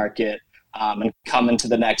bear market and come into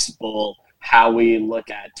the next bull, how we look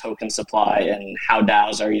at token supply and how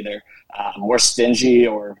DAOs are either more stingy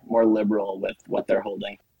or more liberal with what they're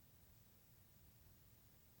holding.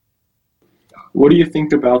 What do you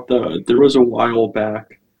think about there was a while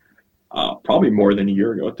back, probably more than a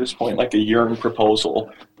year ago at this point, like a Yearn proposal.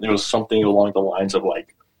 It was something along the lines of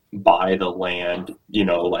like, buy the land,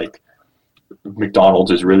 like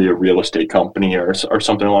McDonald's is really a real estate company or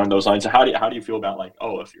something along those lines. How do you feel about like,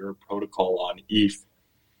 if you're a protocol on ETH,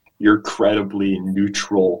 your credibly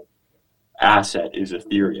neutral asset is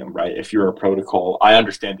Ethereum, right? If you're a protocol, I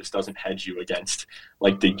understand this doesn't hedge you against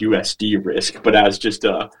like the USD risk, but as just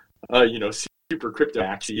a super crypto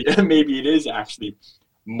axie, maybe it is actually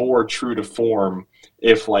more true to form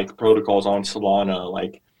if like protocols on Solana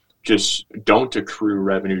like just don't accrue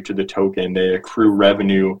revenue to the token, they accrue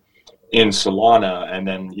revenue in Solana, and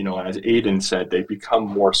then as Aiden said, they become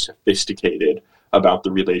more sophisticated about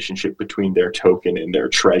the relationship between their token and their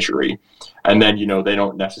treasury. And then, they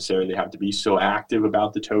don't necessarily have to be so active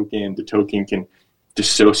about the token. The token can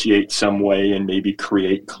dissociate some way and maybe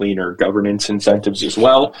create cleaner governance incentives as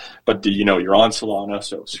well. But, you're on Solana,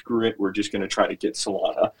 so screw it. We're just going to try to get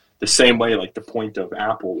Solana. The same way, like the point of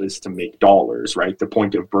Apple is to make dollars, right? The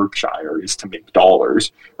point of Berkshire is to make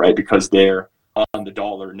dollars, right? Because they're on the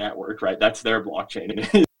dollar network, right? That's their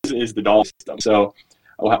blockchain is the dollar system. So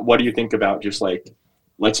what do you think about just like,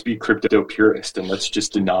 let's be crypto purist and let's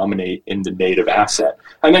just denominate in the native asset?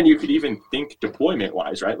 And then you could even think deployment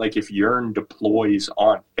wise, right? Like if Yearn deploys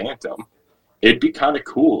on Phantom, it'd be kind of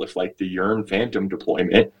cool if like the Yearn Phantom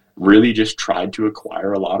deployment really just tried to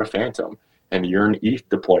acquire a lot of Phantom, and Yearn ETH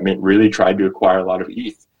deployment really tried to acquire a lot of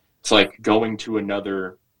ETH. It's like going to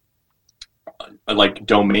another like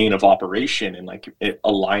domain of operation and like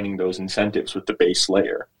aligning those incentives with the base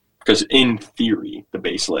layer. Because in theory, the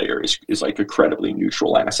base layer is like a credibly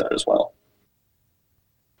neutral asset as well.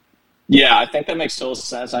 Yeah, I think that makes total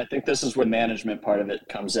sense. I think this is where management part of it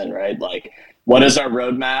comes in, right? Like, what is our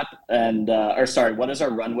roadmap what is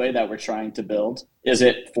our runway that we're trying to build? Is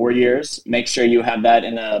it 4 years? Make sure you have that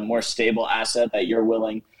in a more stable asset that you're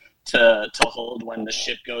willing to hold when the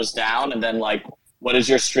ship goes down. And then like, what is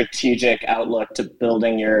your strategic outlook to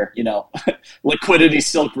building your, liquidity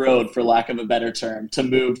Silk Road, for lack of a better term, to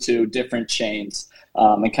move to different chains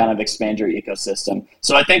and kind of expand your ecosystem?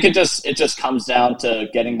 So I think it just comes down to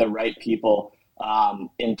getting the right people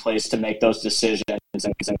in place to make those decisions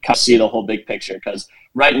and kind of see the whole big picture. Because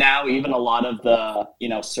right now, even a lot of the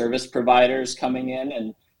service providers coming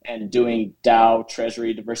in and doing DAO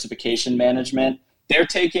treasury diversification management, they're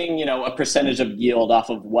taking a percentage of yield off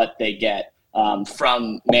of what they get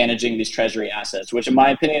from managing these treasury assets, which in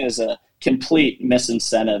my opinion is a complete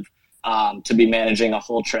misincentive to be managing a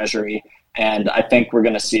whole treasury. And I think we're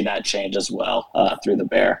going to see that change as well through the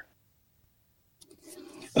bear.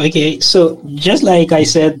 Okay, so just like I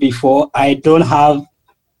said before, I don't have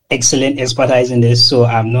excellent expertise in this, so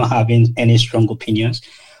I'm not having any strong opinions.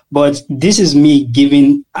 But this is me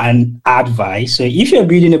giving an advice. So if you're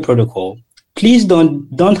building a protocol, please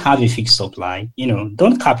don't have a fixed supply.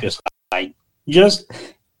 Don't cap your supply. Just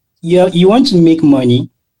you want to make money.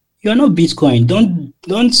 You're not Bitcoin.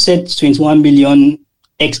 Don't set 21 million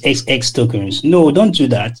XXX tokens. No, don't do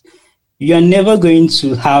that. You are never going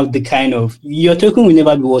to have the kind of, your token will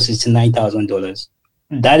never be worth $69,000.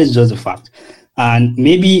 That is just a fact. And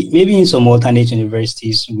maybe in some alternate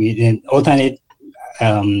universities with an alternate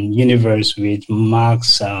universe with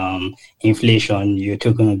max inflation, your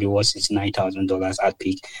token will be worth $69,000 at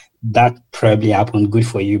peak. That probably happened. Good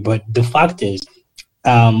for you. But the fact is,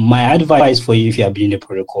 my advice for you, if you are building a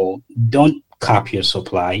protocol, don't cap your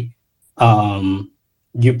supply.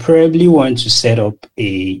 You probably want to set up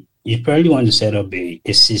a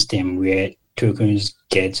system where tokens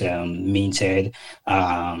get minted.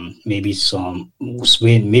 Maybe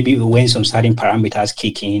when some certain parameters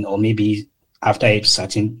kick in, or maybe after a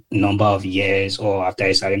certain number of years, or after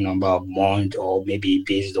a certain number of months, or maybe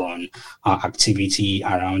based on activity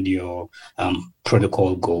around your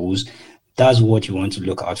protocol goals. That's what you want to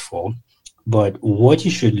look out for. But what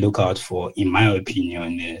you should look out for, in my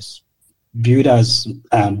opinion, is build a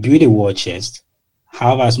war chest.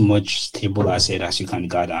 Have as much stable asset as you can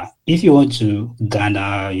gather. If you want to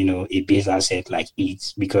gather, a base asset like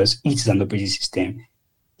ETH, because ETH is an operating system,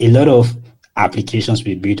 a lot of applications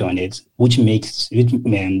will be built on it, which makes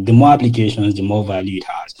the more applications, the more value it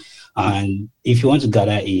has. And if you want to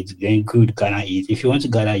gather ETH, then good, gather ETH. If you want to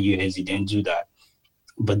gather USD, then do that.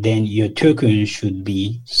 But then your token should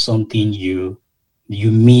be something you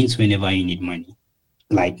mint whenever you need money.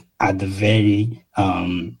 Like at the very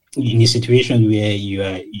in a situation where you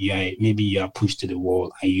are pushed to the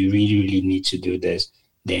wall and you really, really need to do this,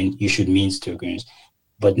 then you should mint tokens.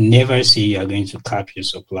 But never say you are going to cap your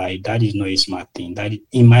supply. That is not a smart thing. That,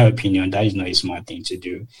 in my opinion, that is not a smart thing to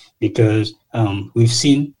do, because we've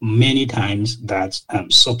seen many times that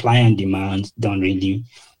supply and demand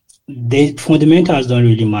the fundamentals don't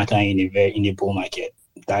really matter in a bull market.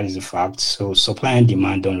 That is a fact. So supply and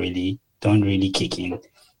demand don't really kick in.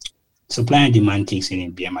 Supply and demand kicks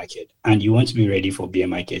in bear market, and you want to be ready for bear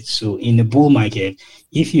market. So in the bull market,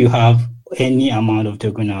 if you have any amount of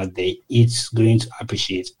token out there, it's going to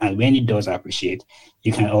appreciate. And when it does appreciate,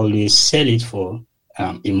 you can always sell it for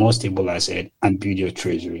a more stable asset and build your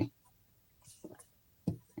treasury.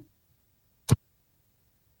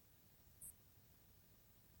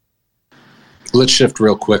 Let's shift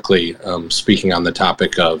real quickly. Speaking on the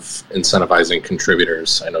topic of incentivizing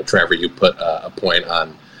contributors, I know, Traver, you put a point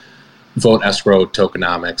on vote escrow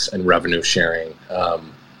tokenomics and revenue sharing.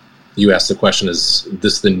 You asked the question, is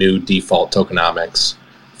this the new default tokenomics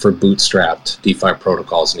for bootstrapped DeFi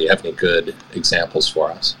protocols? And do you have any good examples for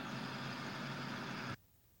us?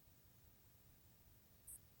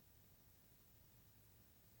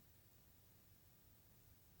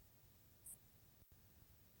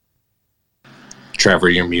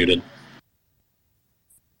 Traver, you're muted.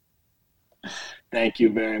 Thank you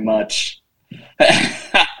very much.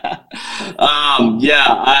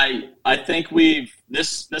 I think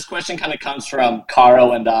this question kind of comes from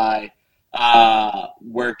Caro and I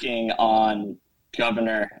working on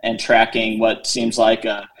Governor and tracking what seems like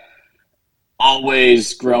a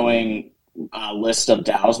always growing list of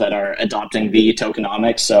DAOs that are adopting the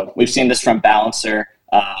tokenomics. So we've seen this from Balancer,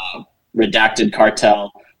 Redacted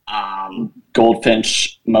Cartel,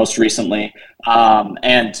 Goldfinch most recently,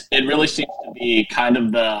 and it really seems to be kind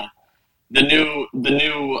of the new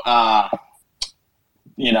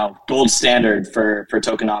gold standard for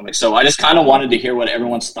tokenomics. So I just kind of wanted to hear what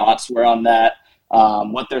everyone's thoughts were on that,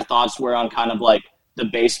 what their thoughts were on kind of like the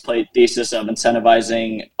base plate thesis of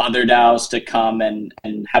incentivizing other DAOs to come and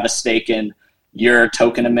have a stake in your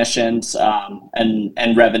token emissions,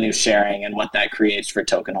 and revenue sharing, and what that creates for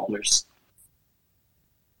token holders.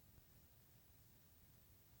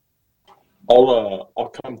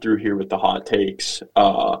 I'll come through here with the hot takes.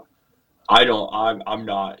 I'm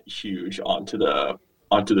not huge onto the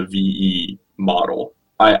VE model.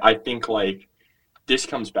 I think like this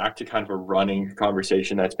comes back to kind of a running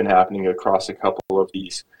conversation that's been happening across a couple of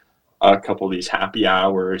these a couple of these happy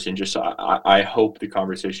hours, and just I hope the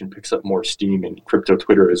conversation picks up more steam in crypto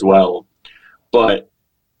Twitter as well. But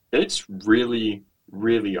it's really,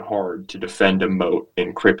 really hard to defend a moat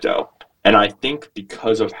in crypto. And I think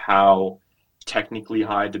because of how technically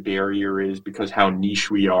high the barrier is, because how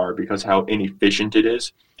niche we are, because how inefficient it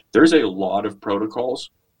is, there's a lot of protocols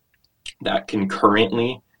that can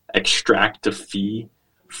currently extract a fee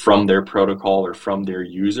from their protocol or from their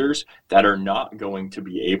users that are not going to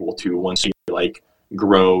be able to once you like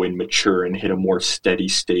grow and mature and hit a more steady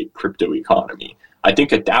state crypto economy. I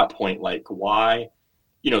think at that point, like why,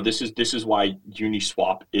 this is why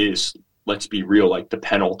Uniswap is, let's be real, like the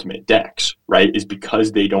penultimate DEX, right? Is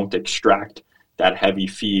because they don't extract that heavy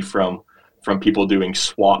fee from people doing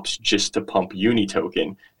swaps just to pump Uni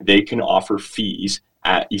token. They can offer fees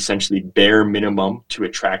at essentially bare minimum to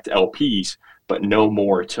attract LPs, but no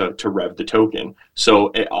more to rev the token.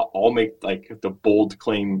 So I'll make like the bold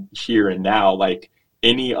claim here and now, like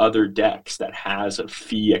any other DEX that has a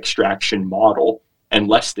fee extraction model,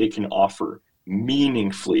 unless they can offer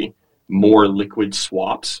meaningfully more liquid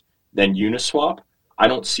swaps than Uniswap, I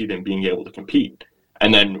don't see them being able to compete.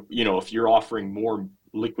 And then, if you're offering more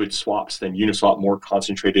liquid swaps than Uniswap, more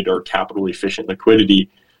concentrated or capital efficient liquidity,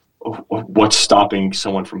 what's stopping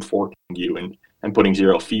someone from forking you and putting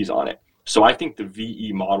zero fees on it? So I think the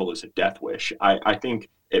VE model is a death wish. I think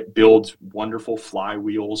it builds wonderful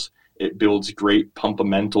flywheels. It builds great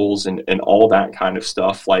pumpamentals and all that kind of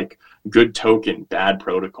stuff. Like good token, bad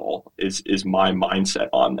protocol is my mindset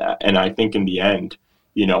on that. And I think in the end,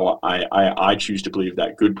 I choose to believe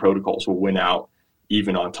that good protocols will win out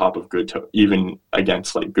even on top of even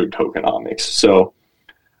against like good tokenomics. So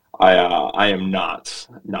I am not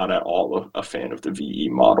at all a fan of the VE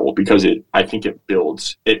model because I think it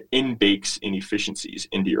in-bakes inefficiencies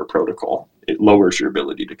into your protocol. It lowers your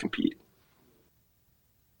ability to compete.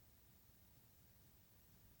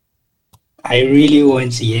 I really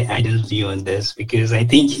want to hear Adam's view on this because I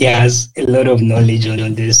think he has a lot of knowledge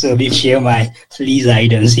on this. So if you share please,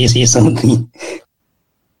 Adam, say something.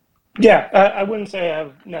 Yeah, I wouldn't say I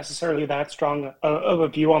have necessarily that strong of a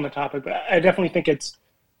view on the topic, but I definitely think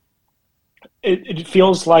it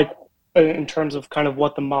feels like in terms of kind of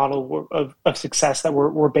what the model of success that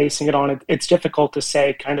we're basing it on, it's difficult to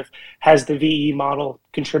say kind of has the VE model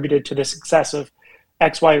contributed to the success of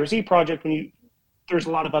X, Y, or Z project when there's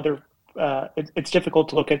a lot of other it's difficult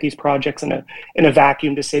to look at these projects in a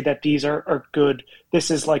vacuum to say that these are good.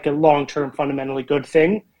 This is like a long-term fundamentally good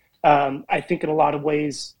thing. I think in a lot of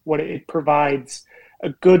ways what it provides a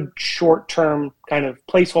good short-term kind of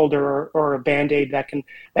placeholder or a band-aid that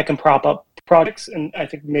can prop up projects. And I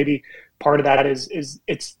think maybe part of that is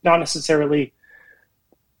it's not necessarily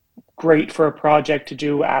great for a project to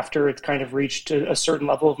do after it's kind of reached a certain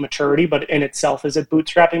level of maturity, but in itself is a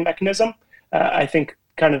bootstrapping mechanism. I think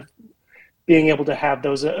kind of being able to have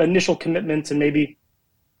those initial commitments, and maybe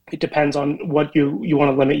it depends on what you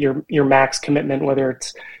want to limit your max commitment, whether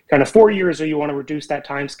it's kind of 4 years or you want to reduce that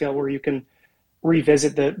time scale where you can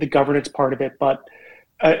revisit the governance part of it. But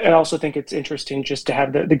I also think it's interesting just to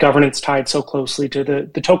have the governance tied so closely to the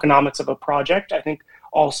tokenomics of a project. I think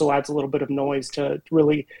also adds a little bit of noise to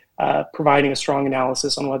really providing a strong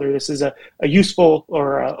analysis on whether this is a useful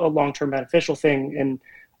or a long-term beneficial thing. And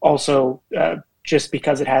also just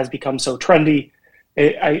because it has become so trendy,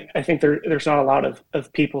 I think there's not a lot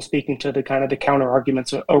of people speaking to the kind of the counter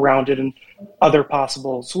arguments around it and other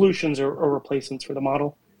possible solutions or replacements for the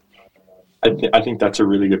model. I think that's a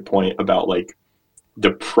really good point about like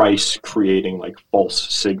the price creating like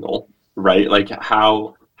false signal, right? Like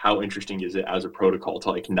how interesting is it as a protocol to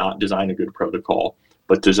like not design a good protocol,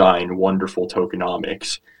 but design wonderful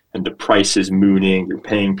tokenomics, and the price is mooning, you're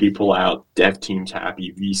paying people out, dev team's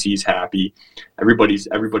happy, VC's happy, everybody's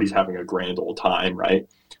having a grand old time, right?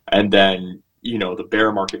 And then, the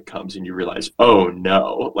bear market comes and you realize, oh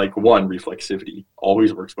no, like one, reflexivity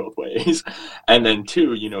always works both ways. And then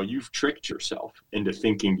two, you've tricked yourself into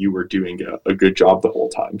thinking you were doing a good job the whole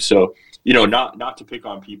time. So, not to pick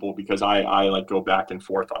on people because I like go back and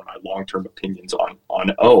forth on my long-term opinions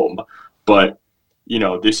on Ohm, but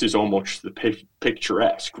this is almost the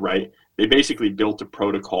picturesque, right? They basically built a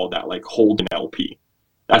protocol that like holds an LP.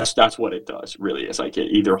 That's what it does, really. It's like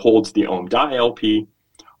it either holds the Ohm DAI LP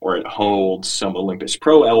or it holds some Olympus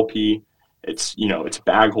Pro LP. It's, it's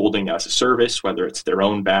bag holding as a service, whether it's their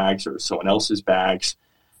own bags or someone else's bags.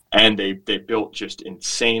 And they built just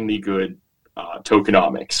insanely good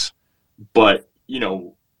tokenomics. But,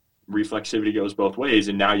 reflexivity goes both ways,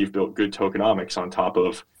 and now you've built good tokenomics on top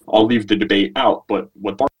of, I'll leave the debate out, but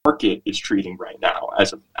what the market is treating right now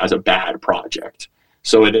as a bad project.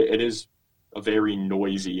 So it is a very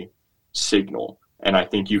noisy signal. And I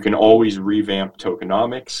think you can always revamp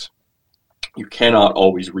tokenomics. You cannot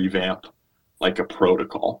always revamp like a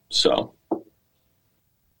protocol. So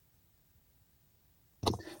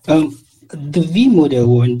the V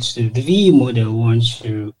model wants to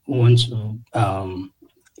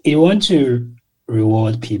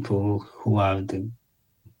reward people who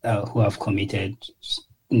have committed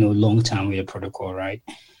long term with the protocol, right?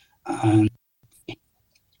 And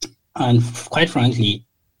quite frankly,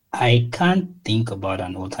 I can't think about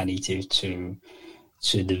an alternative to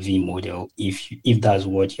the V model if that's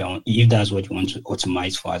what you want to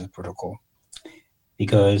optimize for as a protocol,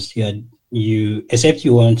 because except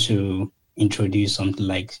you want to introduce something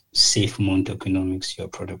like safe moon tokenomics to your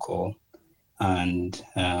protocol and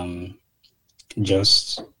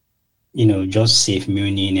just safe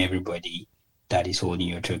mooning everybody that is holding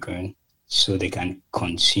your token so they can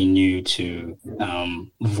continue to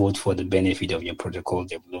vote for the benefit of your protocol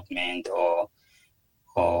development or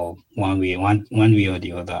one way or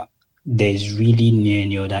the other. There's really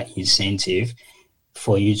any other incentive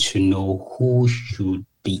for you to know who should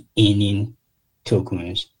be earning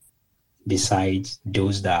tokens besides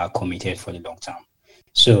those that are committed for the long term.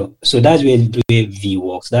 So that's where V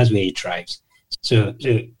works. That's where it thrives. So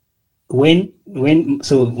when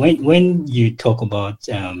you talk about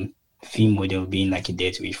V model being like a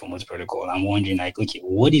dead wish for most protocol, I'm wondering like, okay,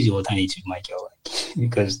 what is the alternative, Michael?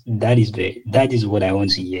 Because that is what I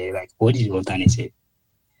want to hear. Like, what is the alternative?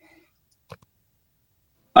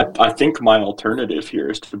 I think my alternative here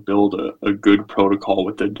is to build a good protocol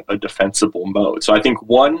with a defensible moat. So I think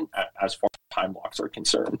one, as far as time locks are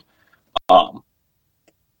concerned, a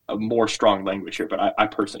more strong language here, but I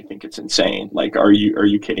personally think it's insane. Like, are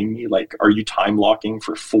you kidding me? Like, are you time locking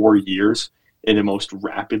for 4 years in the most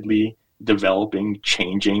rapidly developing,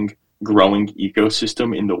 changing, growing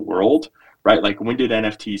ecosystem in the world, right? Like, when did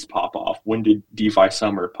NFTs pop off? When did DeFi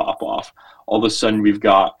Summer pop off? All of a sudden we've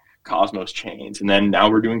got Cosmos chains, and then now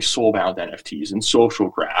we're doing soulbound NFTs and social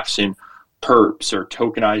graphs and perps or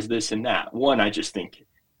tokenize this and that. One, I just think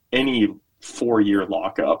any 4-year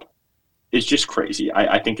lockup is just crazy.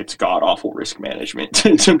 I think it's god-awful risk management,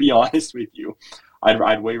 to be honest with you.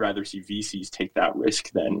 I'd way rather see VCs take that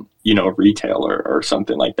risk than, retail or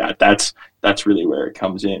something like that. That's really where it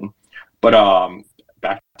comes in. But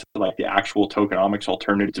back to like the actual tokenomics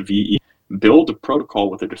alternative to VE, build a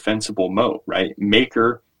protocol with a defensible moat, right?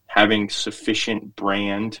 Maker having sufficient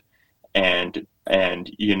brand and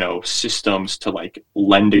systems to like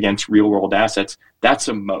lend against real world assets, that's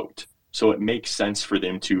a moat. So it makes sense for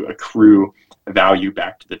them to accrue value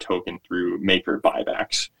back to the token through Maker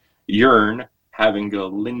buybacks. Yearn having a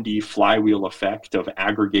Lindy flywheel effect of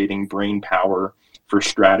aggregating brain power for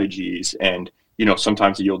strategies, and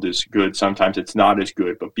sometimes the yield is good, sometimes it's not as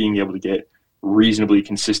good, but being able to get reasonably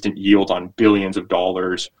consistent yield on billions of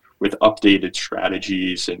dollars with updated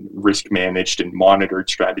strategies and risk managed and monitored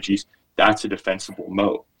strategies, that's a defensible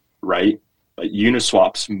moat, right? But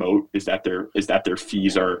Uniswap's moat is that their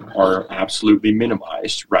fees are absolutely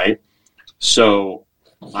minimized, right? So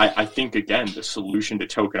I think, again, the solution to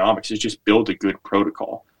tokenomics is just build a good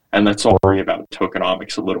protocol, and let's all worry about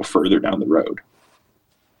tokenomics a little further down the road.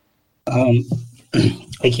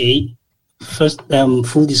 Okay. First,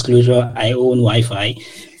 full disclosure, I own Wi-Fi,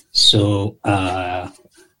 so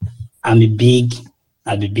I'm a big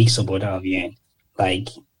supporter of Yen. Like,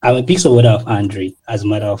 I'm a big supporter of Andre. As a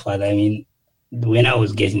matter of fact, I mean, when I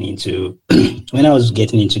was getting into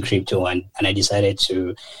crypto and I decided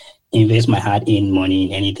to invest my hard-earned money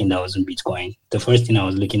in anything that wasn't Bitcoin, the first thing I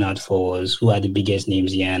was looking out for was who are the biggest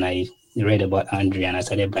names here, and I read about Andre and I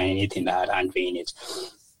started buying anything that had Andre in it.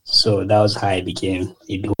 So that was how I became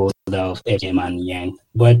a big holder of Ep5 and Yen.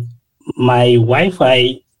 But my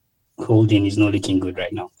Wi-Fi holding is not looking good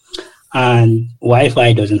right now. And Wi-Fi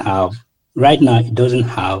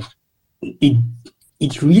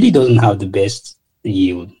it really doesn't have the best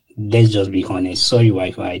yield. Let's just be honest. Sorry,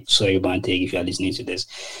 Wi-Fi. Sorry, Banteg, if you're listening to this.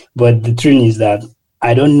 But the truth is that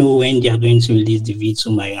I don't know when they are going to release the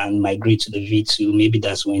V2 and migrate to the V2. Maybe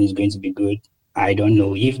that's when it's going to be good. I don't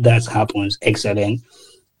know. If that happens, excellent.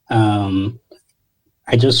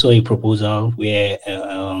 I just saw a proposal where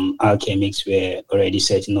Alchemics were already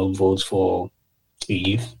setting up votes for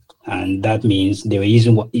ETH, and that means they were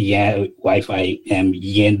using Wi-Fi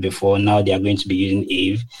Yen before. Now they are going to be using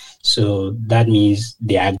ETH, so that means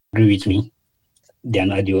they agree with me. I'm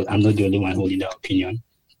not the only one holding that opinion.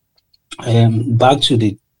 Back to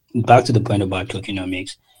the point about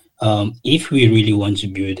tokenomics. If we really want to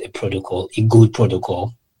build a good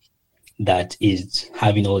protocol that is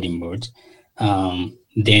having all the modes,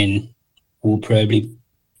 then we'll probably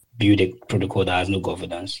build a protocol that has no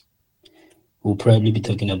governance. we'll probably be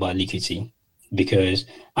talking about liquidity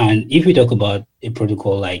and if we talk about a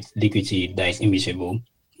protocol like liquidity that is immutable,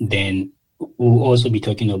 then we'll also be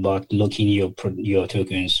talking about locking your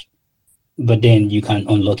tokens, but then you can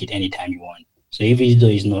unlock it anytime you want. So even though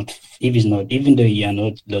you are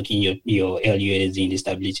not locking your LUSD in the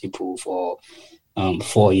stability pool for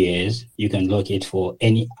 4 years, you can lock it for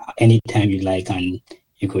any time you like, and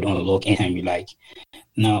you could unlock anytime you like.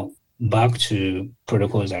 Now, back to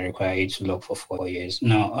protocols that require you to lock for 4 years.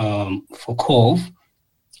 Now, for Curve,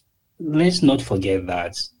 let's not forget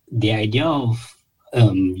that the idea of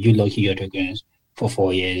you locking your tokens for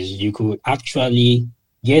 4 years, you could actually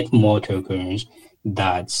get more tokens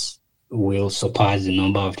that will surpass the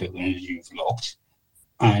number of tokens you've locked,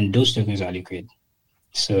 and those tokens are liquid.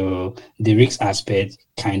 So the risk aspect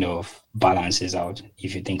kind of balances out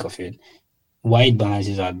if you think of it. Why it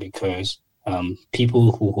balances out? Because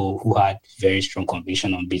people who had very strong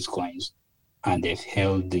conviction on Bitcoins and they've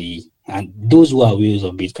held and those who are wheels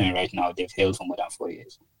of Bitcoin right now, they've held for more than 4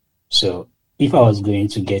 years. So if I was going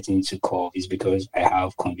to get into Curve, it's because I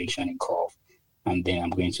have conviction in Curve, and then I'm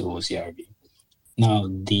going to hold CRV. Now,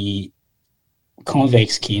 the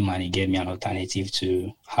Convex came and it gave me an alternative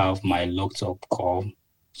to have my locked up Curve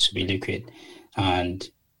to be liquid. And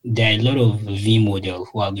there are a lot of V model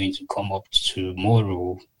who are going to come up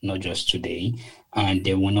tomorrow, not just today, and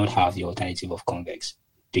they will not have the alternative of Convex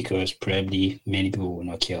because probably many people will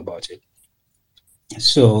not care about it.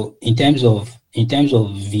 So in terms of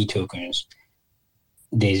V tokens,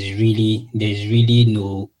 there's really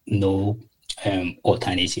no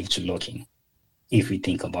alternative to locking, if we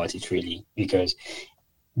think about it really, because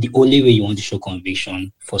the only way you want to show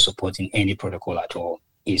conviction for supporting any protocol at all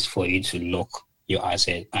is for you to lock your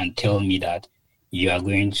asset and tell me that you are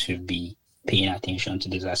going to be paying attention to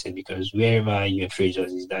this asset, because wherever your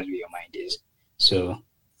treasures is, that's where your mind is. So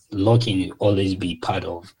locking will always be part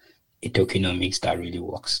of a tokenomics that really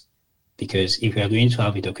works. Because if you are going to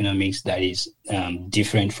have a tokenomics that is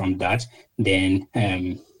different from that, then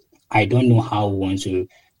I don't know how we want to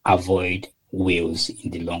avoid whales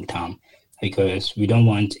in the long term, because we don't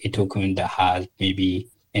want a token that has maybe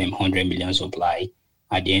 100 million supply.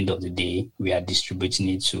 At the end of the day, we are distributing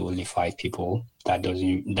it to only 5 people. That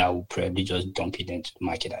will probably just dump it into the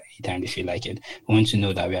market at any time they feel like it. We want to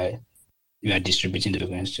know that we are distributing the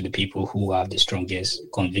tokens to the people who have the strongest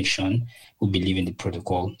conviction, who believe in the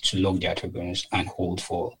protocol, to lock their tokens and hold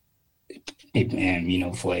for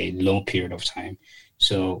a long period of time.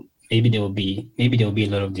 So maybe there will be a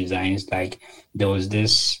lot of designs. Like there was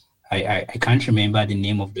this, I can't remember the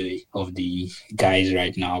name of the guys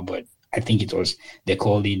right now, but I think they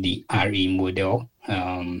called it the RE model,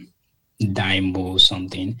 Dymo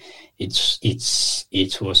something.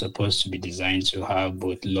 It was supposed to be designed to have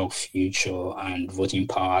both lock future and voting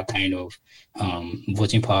power. Kind of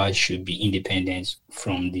voting power should be independent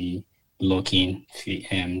from the locking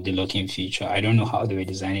feature. I don't know how they were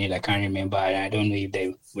designing it. I can't remember. I don't know if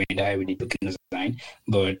they went there with the token design,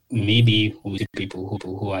 but maybe with people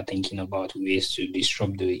who are thinking about ways to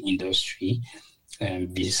disrupt the industry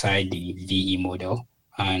beside the VE model.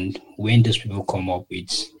 And when those people come up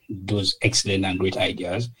with those excellent and great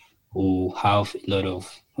ideas, we'll have a lot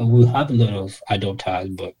of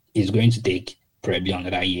adopters, but it's going to take probably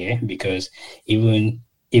another year, because even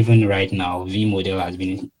right now, V model has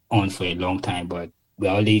been on for a long time, but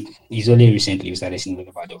it's only recently we started seeing a lot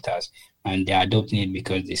of adopters, and they're adopting it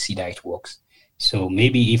because they see that it works. So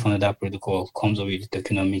maybe if another protocol comes up with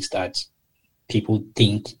economics that people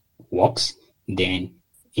think works, then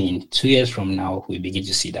in 2 years from now, we begin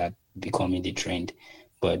to see that becoming the trend.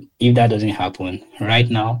 But if that doesn't happen right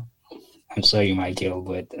now, I'm sorry, Michael,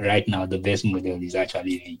 but right now the best model is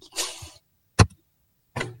actually V.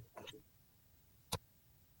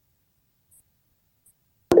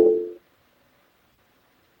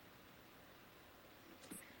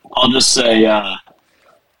 I'll just say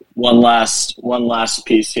one last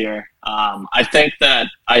piece here. I think that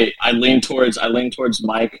I lean towards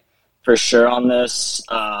Mike for sure on this.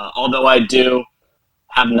 Although I do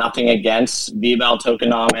have nothing against VBAL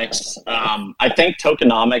tokenomics. I think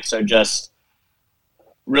tokenomics are just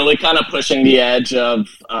really kind of pushing the edge of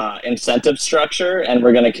incentive structure, and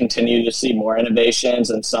we're going to continue to see more innovations,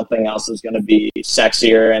 and something else is going to be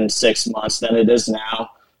sexier in 6 months than it is now.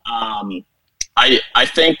 I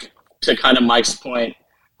think, to kind of Mike's point,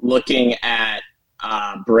 looking at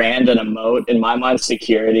brand and a moat, in my mind,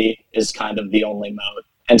 security is kind of the only moat,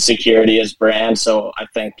 and security is brand. So I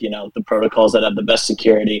think, the protocols that have the best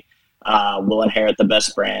security will inherit the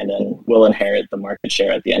best brand and will inherit the market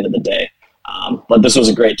share at the end of the day. But this was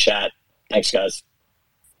a great chat. Thanks, guys.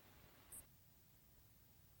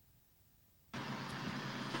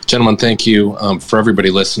 Gentlemen, thank you. For everybody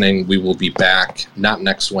listening, we will be back not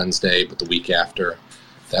next Wednesday, but the week after.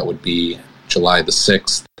 That would be July the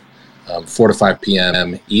 6th, 4 to 5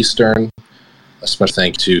 p.m. Eastern. A special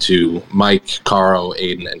thank you to Mike, Caro,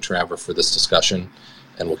 Aiden, and Traver for this discussion,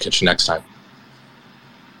 and we'll catch you next time.